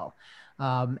exceptionally well.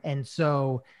 And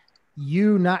so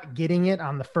you not getting it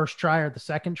on the first try or the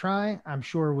second try, I'm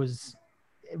sure was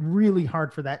really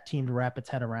hard for that team to wrap its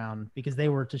head around, because they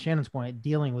were, to Shannon's point,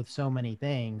 dealing with so many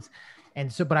things.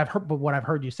 And so, but what I've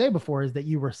heard you say before is that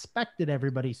you respected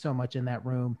everybody so much in that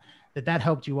room that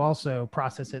helped you also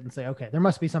process it and say, okay, there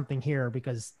must be something here,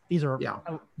 because these are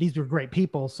great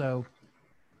people. So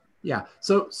yeah.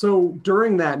 So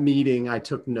during that meeting, I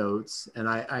took notes, and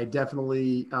I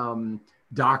definitely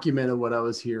documented what I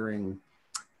was hearing.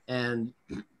 And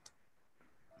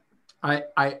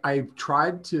I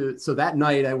tried to, so that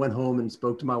night I went home and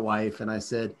spoke to my wife, and I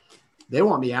said, they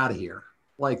want me out of here.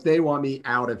 Like, they want me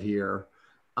out of here.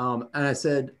 And I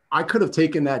said, I could have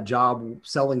taken that job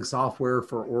selling software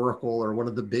for Oracle or one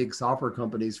of the big software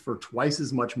companies for twice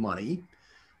as much money.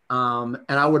 And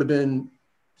I would have been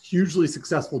hugely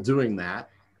successful doing that.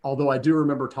 Although I do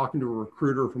remember talking to a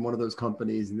recruiter from one of those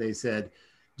companies, and they said,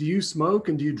 do you smoke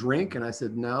and do you drink? And I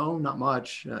said, no, not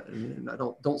much. I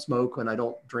don't smoke and I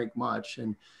don't drink much.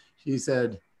 And she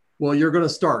said, well, you're going to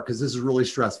start, because this is really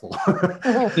stressful.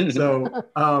 So,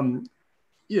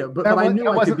 but I knew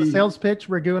I could be. The sales pitch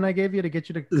Raghu and I gave you to get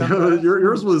you to come.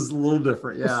 Yours was a little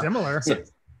different. Yeah.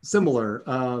 Similar.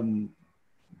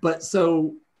 But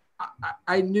so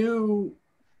I knew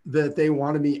that they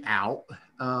wanted me out.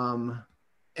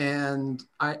 And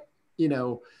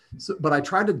but I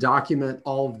tried to document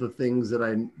all of the things that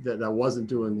I wasn't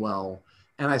doing well.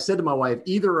 And I said to my wife,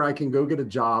 either I can go get a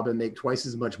job and make twice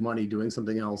as much money doing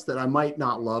something else that I might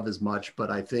not love as much,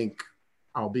 but I think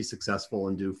I'll be successful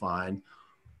and do fine,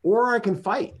 or I can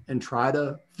fight and try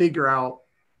to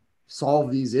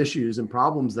solve these issues and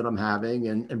problems that I'm having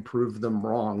and prove them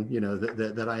wrong,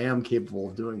 that I am capable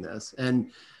of doing this.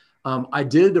 And I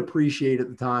did appreciate at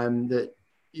the time that,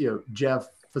 Jeff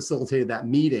facilitated that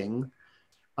meeting.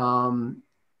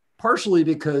 Partially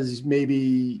because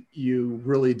maybe you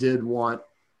really did want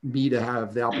me to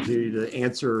have the opportunity to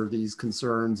answer these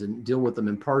concerns and deal with them,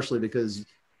 and partially because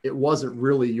it wasn't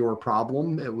really your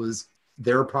problem. It was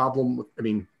their problem. I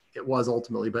mean, it was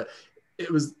ultimately, but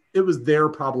it was their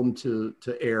problem to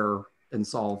air and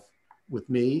solve with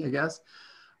me, I guess.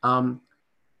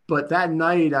 But that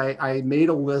night I made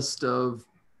a list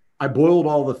I boiled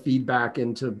all the feedback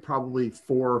into probably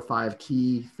 4 or 5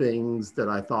 key things that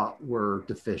I thought were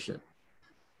deficient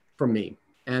from me.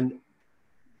 And,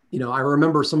 I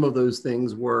remember some of those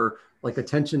things were like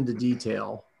attention to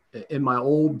detail. In my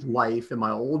old life, in my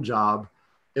old job,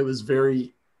 it was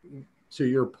very, to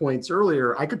your points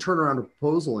earlier, I could turn around a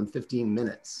proposal in 15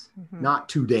 minutes, not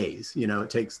 2 days. It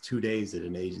takes 2 days at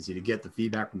an agency to get the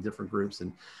feedback from different groups.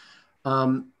 And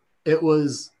it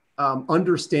was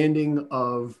understanding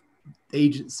of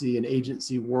agency and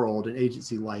agency world and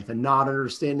agency life, and not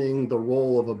understanding the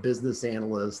role of a business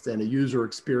analyst and a user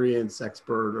experience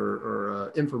expert or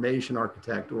a information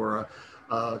architect or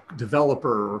a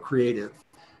developer or creative.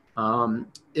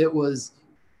 It was,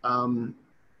 to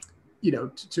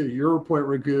your point,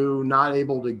 Raghu, not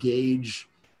able to gauge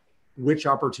which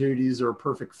opportunities are a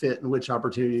perfect fit and which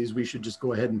opportunities we should just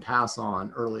go ahead and pass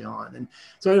on early on. And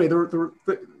so anyway,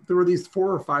 there were these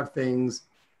 4 or 5 things.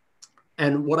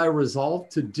 And what I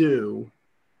resolved to do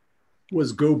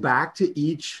was go back to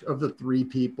each of the 3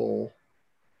 people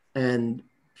and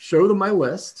show them my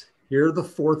list. Here are the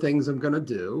 4 things I'm going to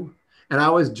do. And I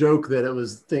always joke that it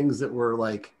was things that were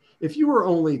like, if you were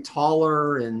only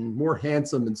taller and more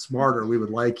handsome and smarter, we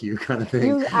would like you, kind of thing.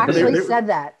 You actually said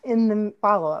that in the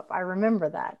follow-up. I remember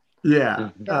that. Yeah.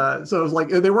 So it was like,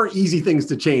 they weren't easy things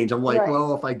to change. I'm like,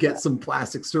 well, if I get some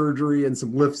plastic surgery and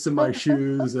some lifts in my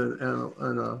shoes and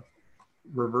a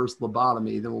reverse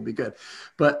lobotomy, then we'll be good.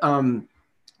 But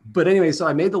anyway, so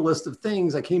I made the list of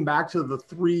things. I came back to the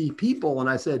 3 people and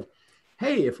I said,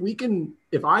 hey, if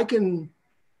I can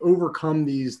overcome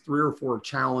these 3 or 4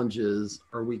 challenges,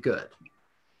 are we good?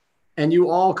 And you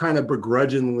all kind of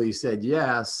begrudgingly said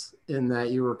yes, in that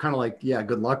you were kind of like, yeah,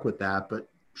 good luck with that. But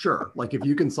sure, like if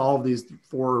you can solve these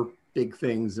 4 big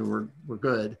things, then we're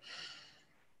good.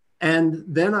 And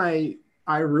then I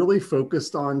really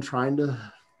focused on trying to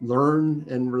learn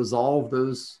and resolve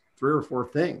those 3 or 4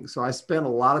 things. So I spent a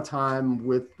lot of time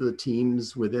with the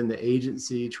teams within the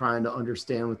agency trying to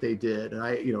understand what they did. And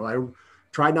I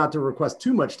tried not to request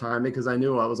too much time because I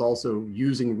knew I was also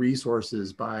using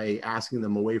resources by asking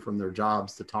them away from their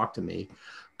jobs to talk to me.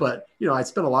 But, I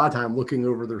spent a lot of time looking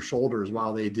over their shoulders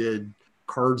while they did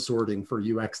card sorting for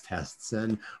UX tests,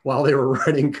 and while they were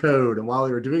writing code, and while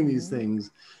they were doing these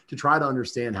things to try to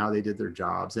understand how they did their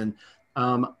jobs. And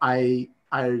I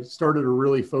started to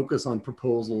really focus on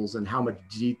proposals and how much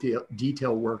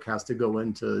detail work has to go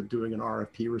into doing an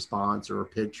RFP response or a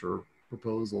pitch or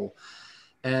proposal.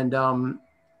 And,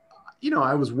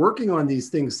 I was working on these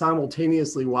things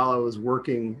simultaneously while I was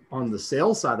working on the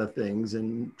sales side of things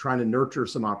and trying to nurture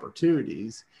some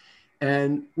opportunities.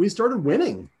 And we started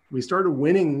winning. We started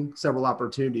winning several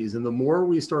opportunities. And the more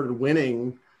we started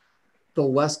winning, the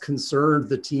less concerned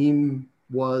the team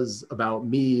was about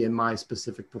me and my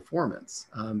specific performance.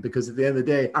 Because at the end of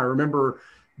the day, I remember,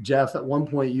 Jeff, at one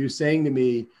point you saying to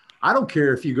me, I don't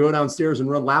care if you go downstairs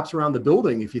and run laps around the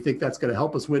building, if you think that's going to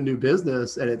help us win new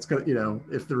business and it's going to,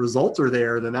 if the results are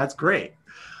there, then that's great.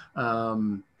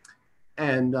 And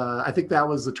I think that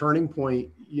was the turning point,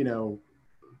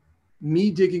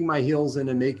 me digging my heels in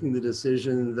and making the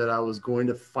decision that I was going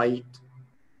to fight.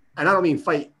 And I don't mean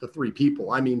fight the 3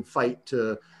 people. I mean, fight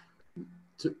to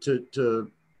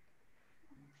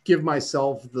give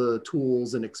myself the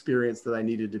tools and experience that I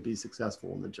needed to be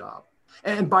successful in the job.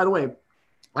 And by the way,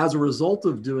 as a result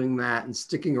of doing that and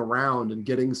sticking around and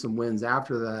getting some wins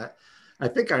after that, I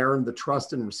think I earned the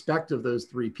trust and respect of those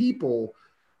 3 people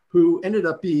who ended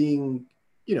up being,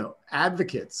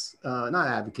 advocates, not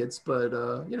advocates, but,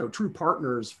 true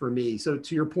partners for me. So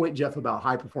to your point, Jeff, about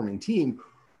high performing team,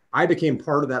 I became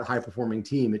part of that high performing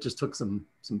team. It just took some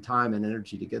time and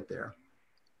energy to get there.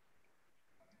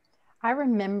 I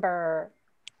remember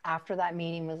after that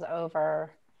meeting was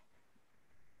over,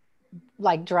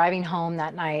 like driving home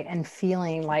that night and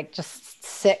feeling like just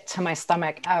sick to my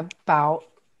stomach about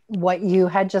what you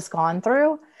had just gone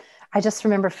through. I just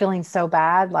remember feeling so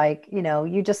bad. Like,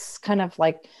 you just kind of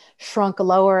like shrunk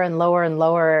lower and lower and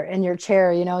lower in your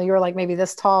chair. You were like maybe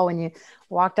this tall when you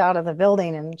walked out of the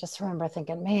building, and just remember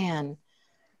thinking, man,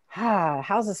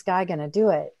 how's this guy going to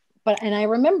do it? And I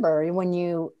remember when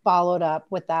you followed up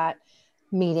with that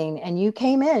meeting and you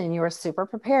came in and you were super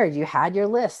prepared. You had your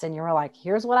list and you were like,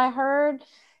 here's what I heard.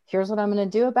 Here's what I'm going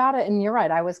to do about it. And you're right.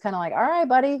 I was kind of like, all right,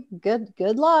 buddy, good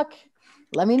luck.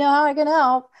 Let me know how I can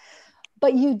help.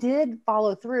 But you did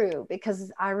follow through,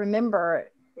 because I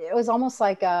remember it was almost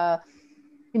like the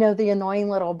annoying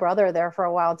little brother there for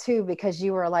a while too, because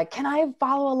you were like, can I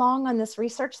follow along on this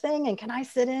research thing? And can I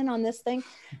sit in on this thing?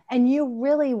 And you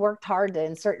really worked hard to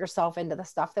insert yourself into the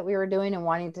stuff that we were doing and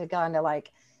wanting to kind of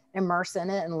like immerse in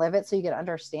it and live it so you could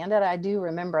understand it. I do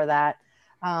remember that.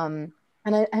 And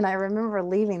I remember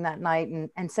leaving that night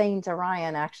and saying to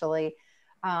Ryan, actually,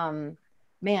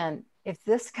 man, if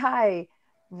this guy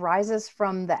rises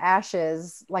from the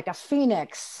ashes like a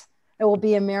phoenix, it will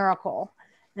be a miracle.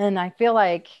 And I feel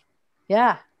like,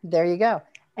 yeah, there you go.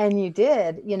 And you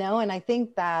did, and I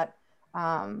think that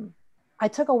I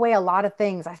took away a lot of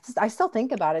things. I still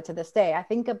think about it to this day. I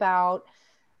think about,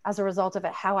 as a result of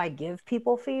it, how I give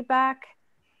people feedback.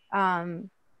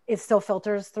 It still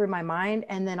filters through my mind.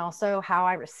 And then also how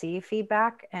I receive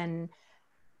feedback. And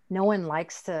no one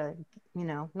likes to,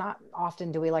 not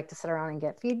often do we like to sit around and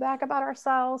get feedback about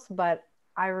ourselves, but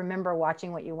I remember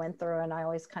watching what you went through, and I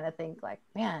always kind of think like,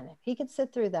 man, if he could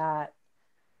sit through that,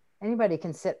 anybody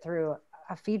can sit through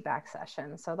a feedback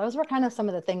session. So those were kind of some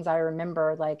of the things I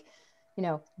remember, like,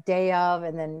 day of,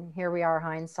 and then here we are,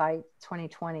 hindsight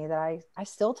 2020, that I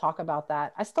still talk about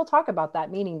that. I still talk about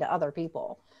that meeting to other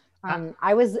people.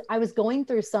 I was going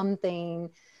through something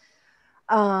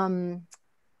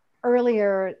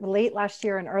earlier, late last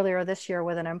year and earlier this year,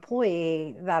 with an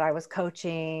employee that I was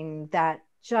coaching that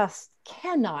just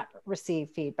could not receive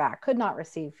feedback.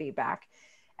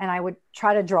 And I would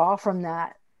try to draw from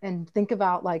that and think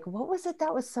about, like, what was it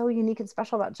that was so unique and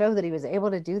special about Joe that he was able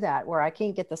to do that, where I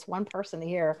can't get this one person to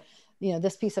hear,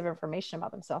 this piece of information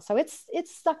about themselves. So it's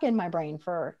stuck in my brain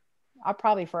for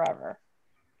probably forever.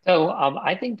 So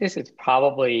I think this is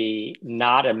probably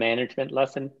not a management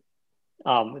lesson,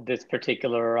 this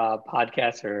particular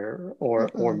podcast,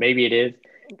 or maybe it is,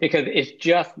 because it's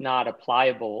just not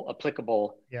applicable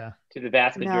to the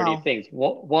vast majority of things.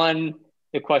 One,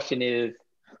 the question is,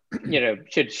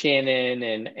 should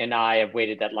Shannon and I have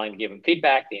waited that long to give him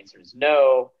feedback? The answer is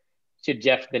no. Should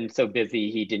Jeff been so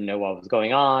busy he didn't know what was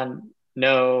going on?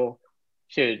 No.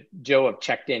 Should Joe have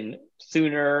checked in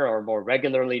sooner or more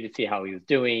regularly to see how he was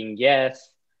doing? Yes.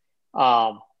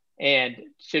 And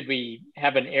should we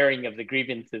have an airing of the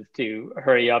grievances to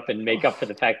hurry up and make up for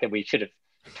the fact that we should have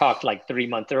talked like 3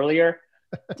 months earlier?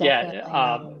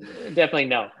 Definitely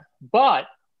no. But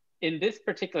in this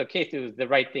particular case, it was the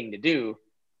right thing to do,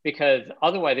 because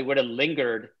otherwise it would have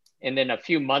lingered. And then a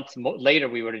few months later,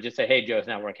 we would have just said, hey, Joe, it's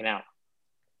not working out.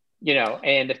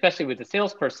 And especially with the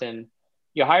salesperson,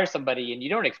 you hire somebody and you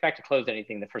don't expect to close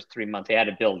anything the first 3 months. They had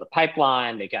to build a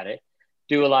pipeline. They got to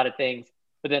do a lot of things.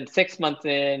 But then 6 months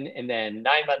in, and then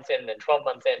 9 months in, and then 12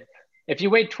 months in, if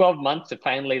you wait 12 months to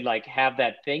finally like have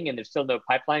that thing and there's still no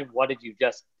pipeline, what did you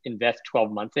just invest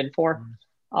 12 months in for?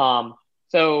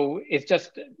 So it's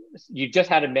just, you just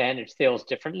had to manage sales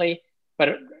differently.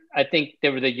 But I think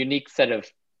there was a unique set of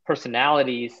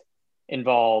personalities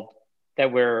involved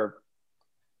that were,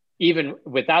 even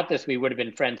without this, we would have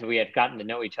been friends if we had gotten to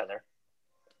know each other.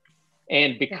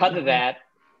 And because of that,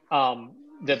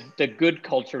 the good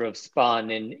culture of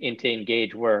Spun and to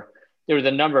Engage, where there was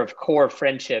a number of core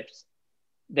friendships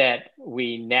that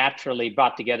we naturally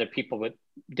brought together, people with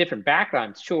different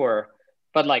backgrounds, sure,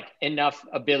 but like enough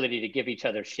ability to give each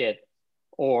other shit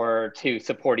or to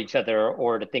support each other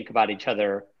or to think about each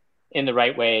other in the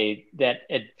right way, that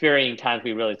at varying times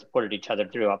we really supported each other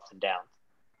through ups and downs.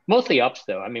 Mostly ups,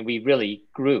 though. I mean, we really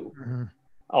grew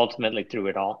ultimately through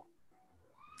it all.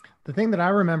 The thing that I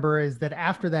remember is that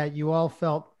after that, you all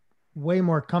felt way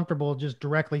more comfortable just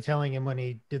directly telling him when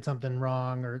he did something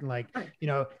wrong, or like,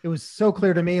 it was so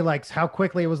clear to me, like how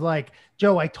quickly it was like,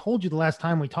 Joe, I told you the last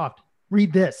time we talked,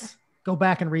 read this, go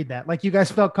back and read that. Like you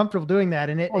guys felt comfortable doing that.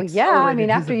 And it accelerated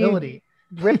his ability.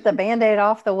 You rip the Band-Aid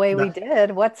off the way we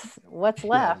did, what's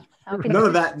left? None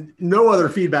of that, no other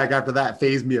feedback after that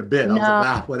fazed me a bit. I was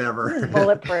like, whatever.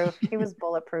 Bulletproof. He was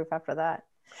bulletproof after that.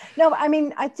 No, I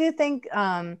mean, I do think,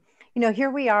 here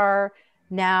we are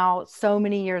now so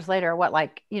many years later,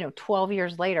 12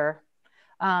 years later.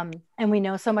 And we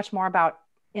know so much more about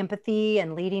empathy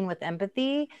and leading with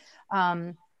empathy.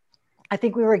 I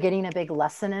think we were getting a big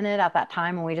lesson in it at that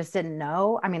time and we just didn't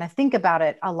know. I mean, I think about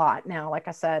it a lot now, like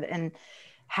I said, and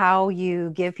how you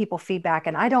give people feedback.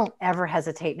 And I don't ever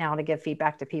hesitate now to give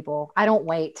feedback to people. I don't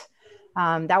wait.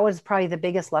 That was probably the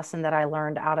biggest lesson that I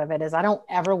learned out of it, is I don't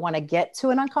ever want to get to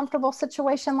an uncomfortable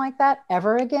situation like that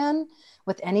ever again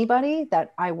with anybody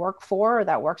that I work for or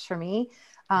that works for me.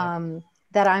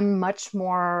 That I'm much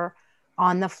more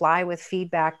on the fly with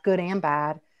feedback, good and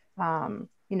bad.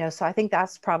 So I think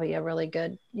that's probably a really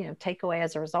good, takeaway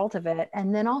as a result of it.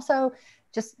 And then also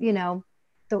just,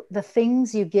 the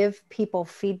things you give people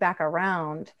feedback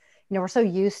around, we're so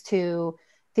used to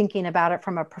thinking about it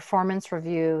from a performance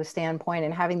review standpoint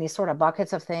and having these sort of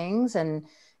buckets of things. And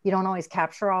you don't always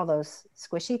capture all those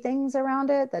squishy things around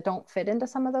it that don't fit into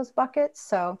some of those buckets.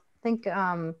 So I think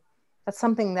that's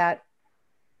something that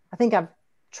I think I've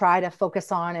tried to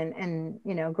focus on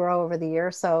and grow over the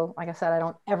years. So like I said, I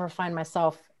don't ever find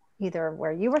myself either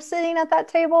where you were sitting at that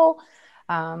table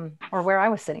or where I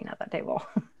was sitting at that table.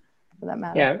 For that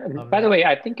matter. Yeah. By the way,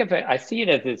 I think of it, I see it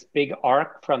as this big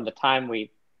arc from the time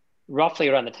roughly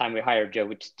around the time we hired Joe,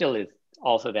 which still is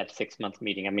also that 6 month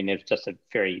meeting. I mean, it's just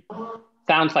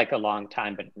sounds like a long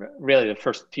time, but really the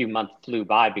first few months flew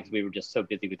by because we were just so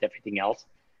busy with everything else.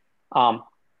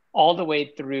 All the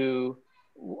way through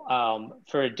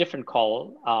for a different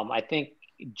call. I think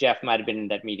Jeff might've been in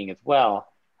that meeting as well,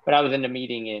 but I was in a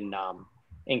meeting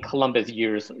in Columbus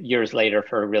years later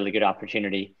for a really good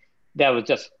opportunity. That was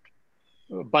just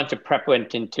a bunch of prep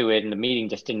went into it and the meeting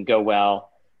just didn't go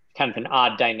well. Kind of an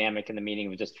odd dynamic in the meeting. It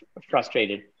was just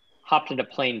frustrated. Hopped in a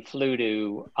plane, flew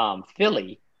to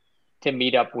Philly to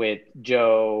meet up with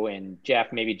Joe and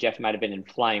Jeff. Maybe Jeff might have been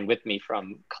flying with me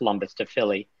from Columbus to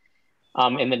Philly.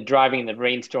 And then driving in the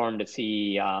rainstorm to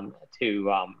see for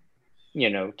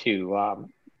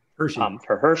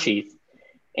Hershey's.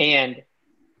 And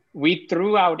we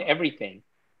threw out everything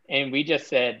and we just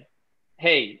said,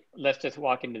 hey, let's just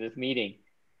walk into this meeting,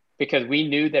 because we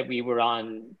knew that we were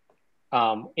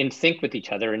in sync with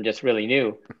each other and just really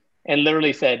knew, and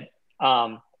literally said,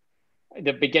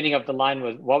 the beginning of the line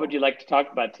was, what would you like to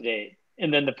talk about today?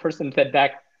 And then the person said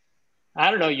back,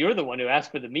 I don't know, you're the one who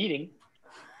asked for the meeting.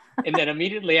 And then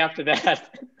immediately after that,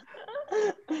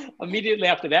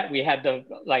 we had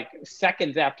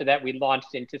seconds after that, we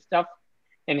launched into stuff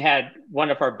and had one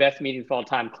of our best meetings of all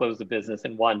time, close the business,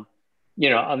 and won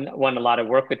a lot of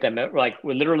work with them. Like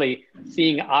we're literally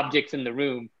seeing objects in the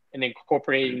room and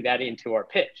incorporating that into our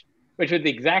pitch, which was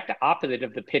the exact opposite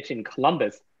of the pitch in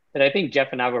Columbus. That I think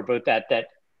Jeff and I were both at, that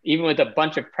even with a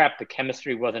bunch of prep, the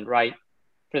chemistry wasn't right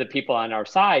for the people on our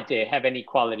side to have any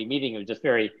quality meeting. It was just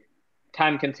very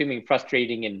time consuming,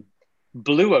 frustrating, and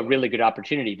blew a really good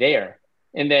opportunity there.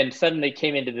 And then suddenly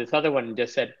came into this other one and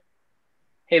just said,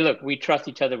 hey, look, we trust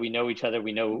each other. We know each other.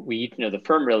 We each know the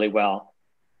firm really well.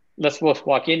 Let's both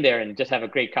walk in there and just have a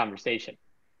great conversation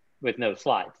with no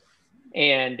slides.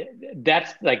 And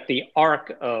that's like the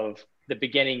arc of the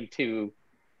beginning to,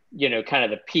 kind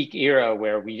of the peak era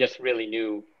where we just really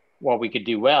knew what we could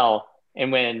do well.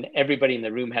 And when everybody in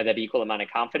the room had that equal amount of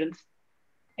confidence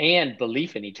and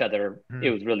belief in each other, it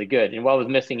was really good. And what was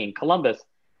missing in Columbus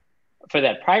for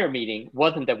that prior meeting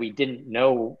wasn't that we didn't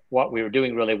know what we were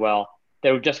doing really well.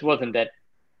 There just wasn't that,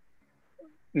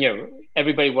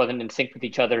 everybody wasn't in sync with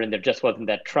each other, and there just wasn't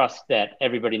that trust that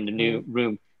everybody in the new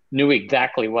room knew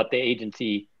exactly what the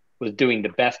agency was doing the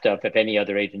best of any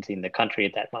other agency in the country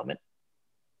at that moment.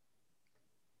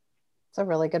 It's a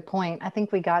really good point. I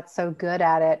think we got so good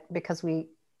at it because we,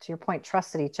 to your point,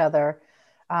 trusted each other.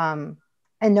 And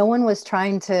no one was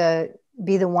trying to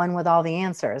be the one with all the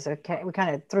answers. We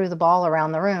kind of threw the ball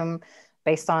around the room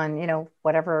based on,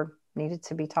 whatever needed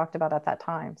to be talked about at that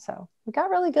time. So we got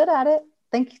really good at it.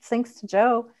 Thanks to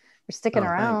Joe for sticking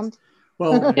around. Thanks.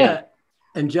 Well, yeah.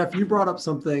 And Jeff, you brought up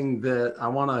something that I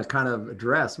want to kind of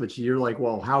address, which you're like,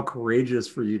 well, how courageous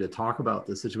for you to talk about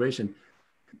this situation.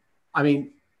 I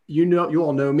mean, you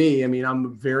all know me. I mean, I'm a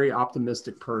very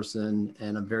optimistic person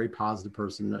and a very positive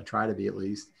person. I try to be, at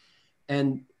least.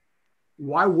 And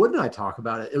why wouldn't I talk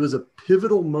about it? It was a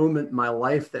pivotal moment in my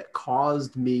life that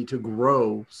caused me to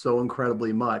grow so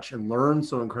incredibly much and learn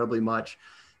so incredibly much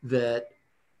that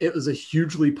it was a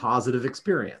hugely positive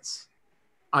experience.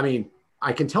 I mean,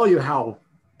 I can tell you how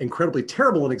incredibly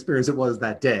terrible an experience it was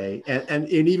that day. And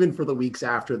even for the weeks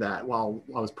after that, while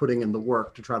I was putting in the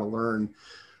work to try to learn.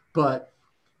 But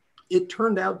it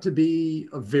turned out to be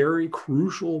a very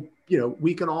crucial,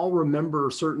 we can all remember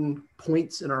certain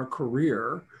points in our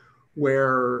career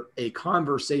where a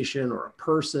conversation or a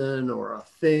person or a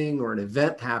thing or an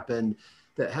event happened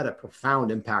that had a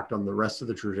profound impact on the rest of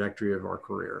the trajectory of our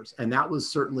careers. And that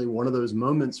was certainly one of those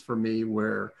moments for me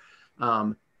where,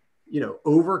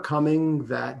 overcoming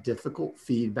that difficult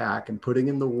feedback and putting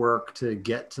in the work to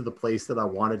get to the place that I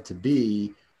wanted to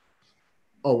be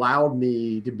allowed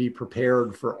me to be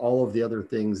prepared for all of the other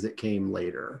things that came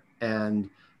later. And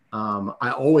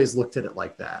I always looked at it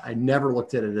like that. I never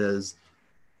looked at it as,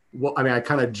 well, I mean, I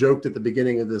kind of joked at the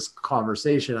beginning of this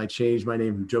conversation. I changed my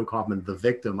name from Joe Koufman to the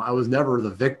victim. I was never the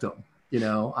victim.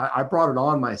 I brought it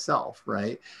on myself,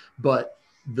 right? But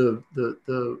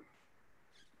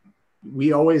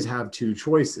we always have two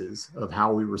choices of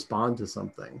how we respond to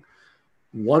something.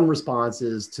 One response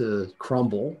is to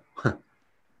crumble,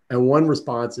 and one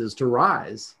response is to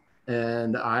rise.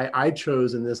 And I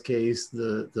chose in this case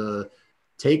the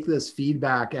take this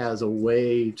feedback as a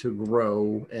way to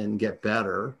grow and get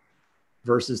better,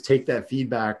 versus take that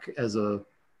feedback as a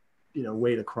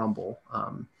way to crumble.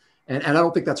 And I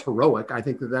don't think that's heroic. I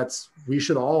think we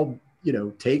should all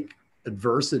take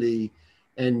adversity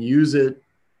and use it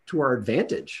to our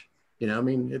advantage.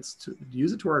 It's to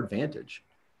use it to our advantage.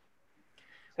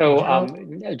 So,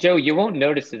 Joe, you won't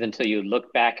notice it until you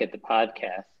look back at the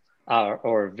podcast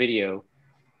or video,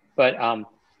 but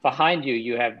behind you,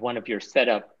 you have one of your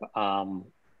setup,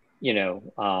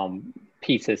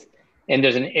 pieces, and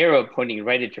there's an arrow pointing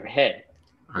right at your head,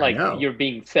 like you're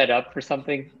being set up for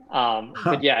something.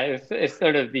 But yeah, it's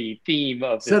sort of the theme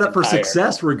of set up for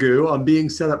success, Raghu. I'm being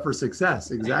set up for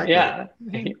success.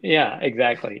 Exactly. Yeah,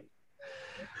 exactly.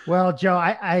 Well, Joe,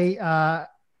 I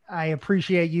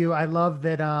appreciate you. I love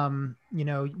that,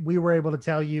 we were able to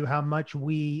tell you how much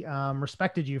we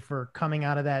respected you for coming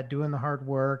out of that, doing the hard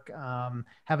work,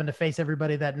 having to face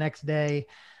everybody that next day.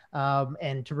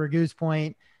 And to Raghu's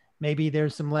point, maybe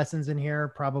there's some lessons in here,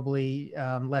 probably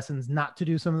lessons not to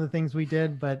do some of the things we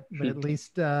did, but at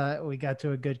least we got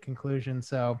to a good conclusion.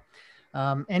 So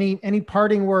any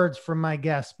parting words from my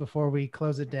guests before we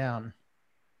close it down?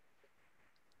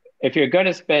 If you're going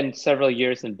to spend several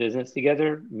years in business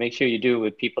together, make sure you do it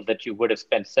with people that you would have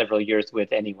spent several years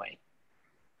with anyway.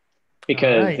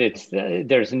 Because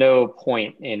there's no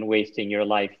point in wasting your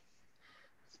life,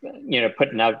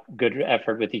 putting out good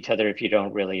effort with each other if you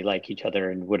don't really like each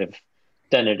other and would have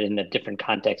done it in a different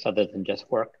context other than just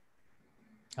work.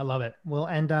 I love it. We'll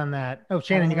end on that. Oh,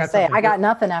 Shannon, you got something? I got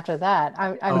nothing after that.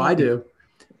 I do.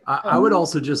 I would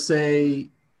also just say,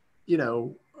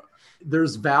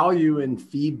 there's value in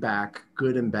feedback,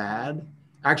 good and bad.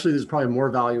 Actually, there's probably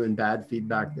more value in bad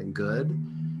feedback than good.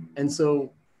 And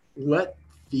so let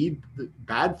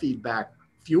bad feedback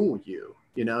fuel you.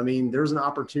 You know, I mean, there's an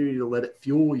opportunity to let it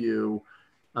fuel you.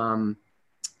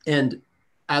 And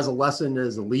as a lesson,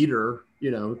 as a leader,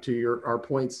 you know, to our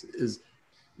points, is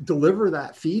deliver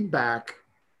that feedback,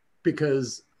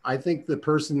 because I think the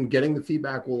person getting the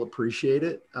feedback will appreciate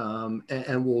it,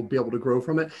 and will be able to grow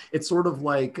from it. It's sort of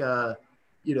like, when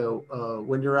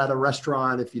you're at a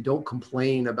restaurant, if you don't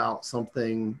complain about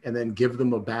something and then give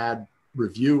them a bad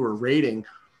review or rating,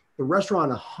 the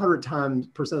restaurant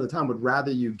 100% of the time would rather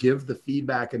you give the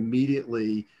feedback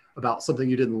immediately about something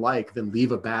you didn't like than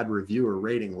leave a bad review or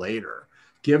rating later.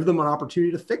 Give them an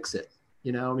opportunity to fix it.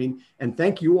 You know, I mean, and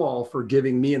thank you all for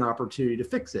giving me an opportunity to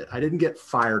fix it. I didn't get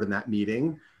fired in that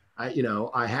meeting. I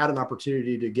had an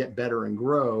opportunity to get better and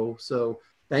grow. So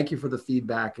thank you for the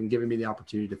feedback and giving me the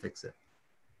opportunity to fix it.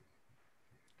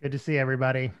 Good to see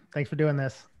everybody. Thanks for doing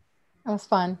this. That was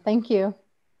fun. Thank you.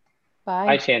 Bye.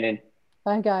 Bye, Shannon.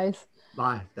 Bye, guys.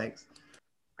 Bye. Thanks.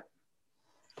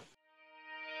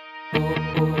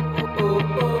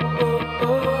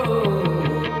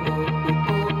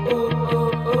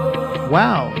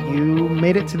 Wow, you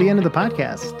made it to the end of the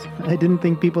podcast. I didn't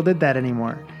think people did that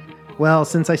anymore. Well,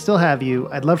 since I still have you,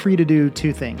 I'd love for you to do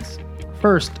two things.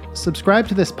 First, subscribe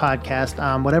to this podcast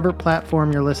on whatever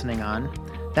platform you're listening on.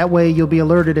 That way you'll be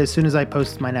alerted as soon as I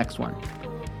post my next one.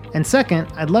 And second,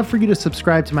 I'd love for you to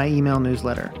subscribe to my email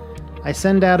newsletter. I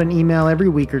send out an email every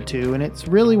week or two, and it's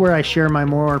really where I share my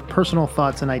more personal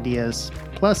thoughts and ideas.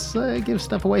 Plus, I give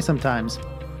stuff away sometimes.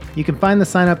 You can find the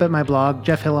sign up at my blog,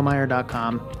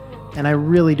 jeffhillemeyer.com, and I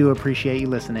really do appreciate you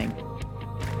listening.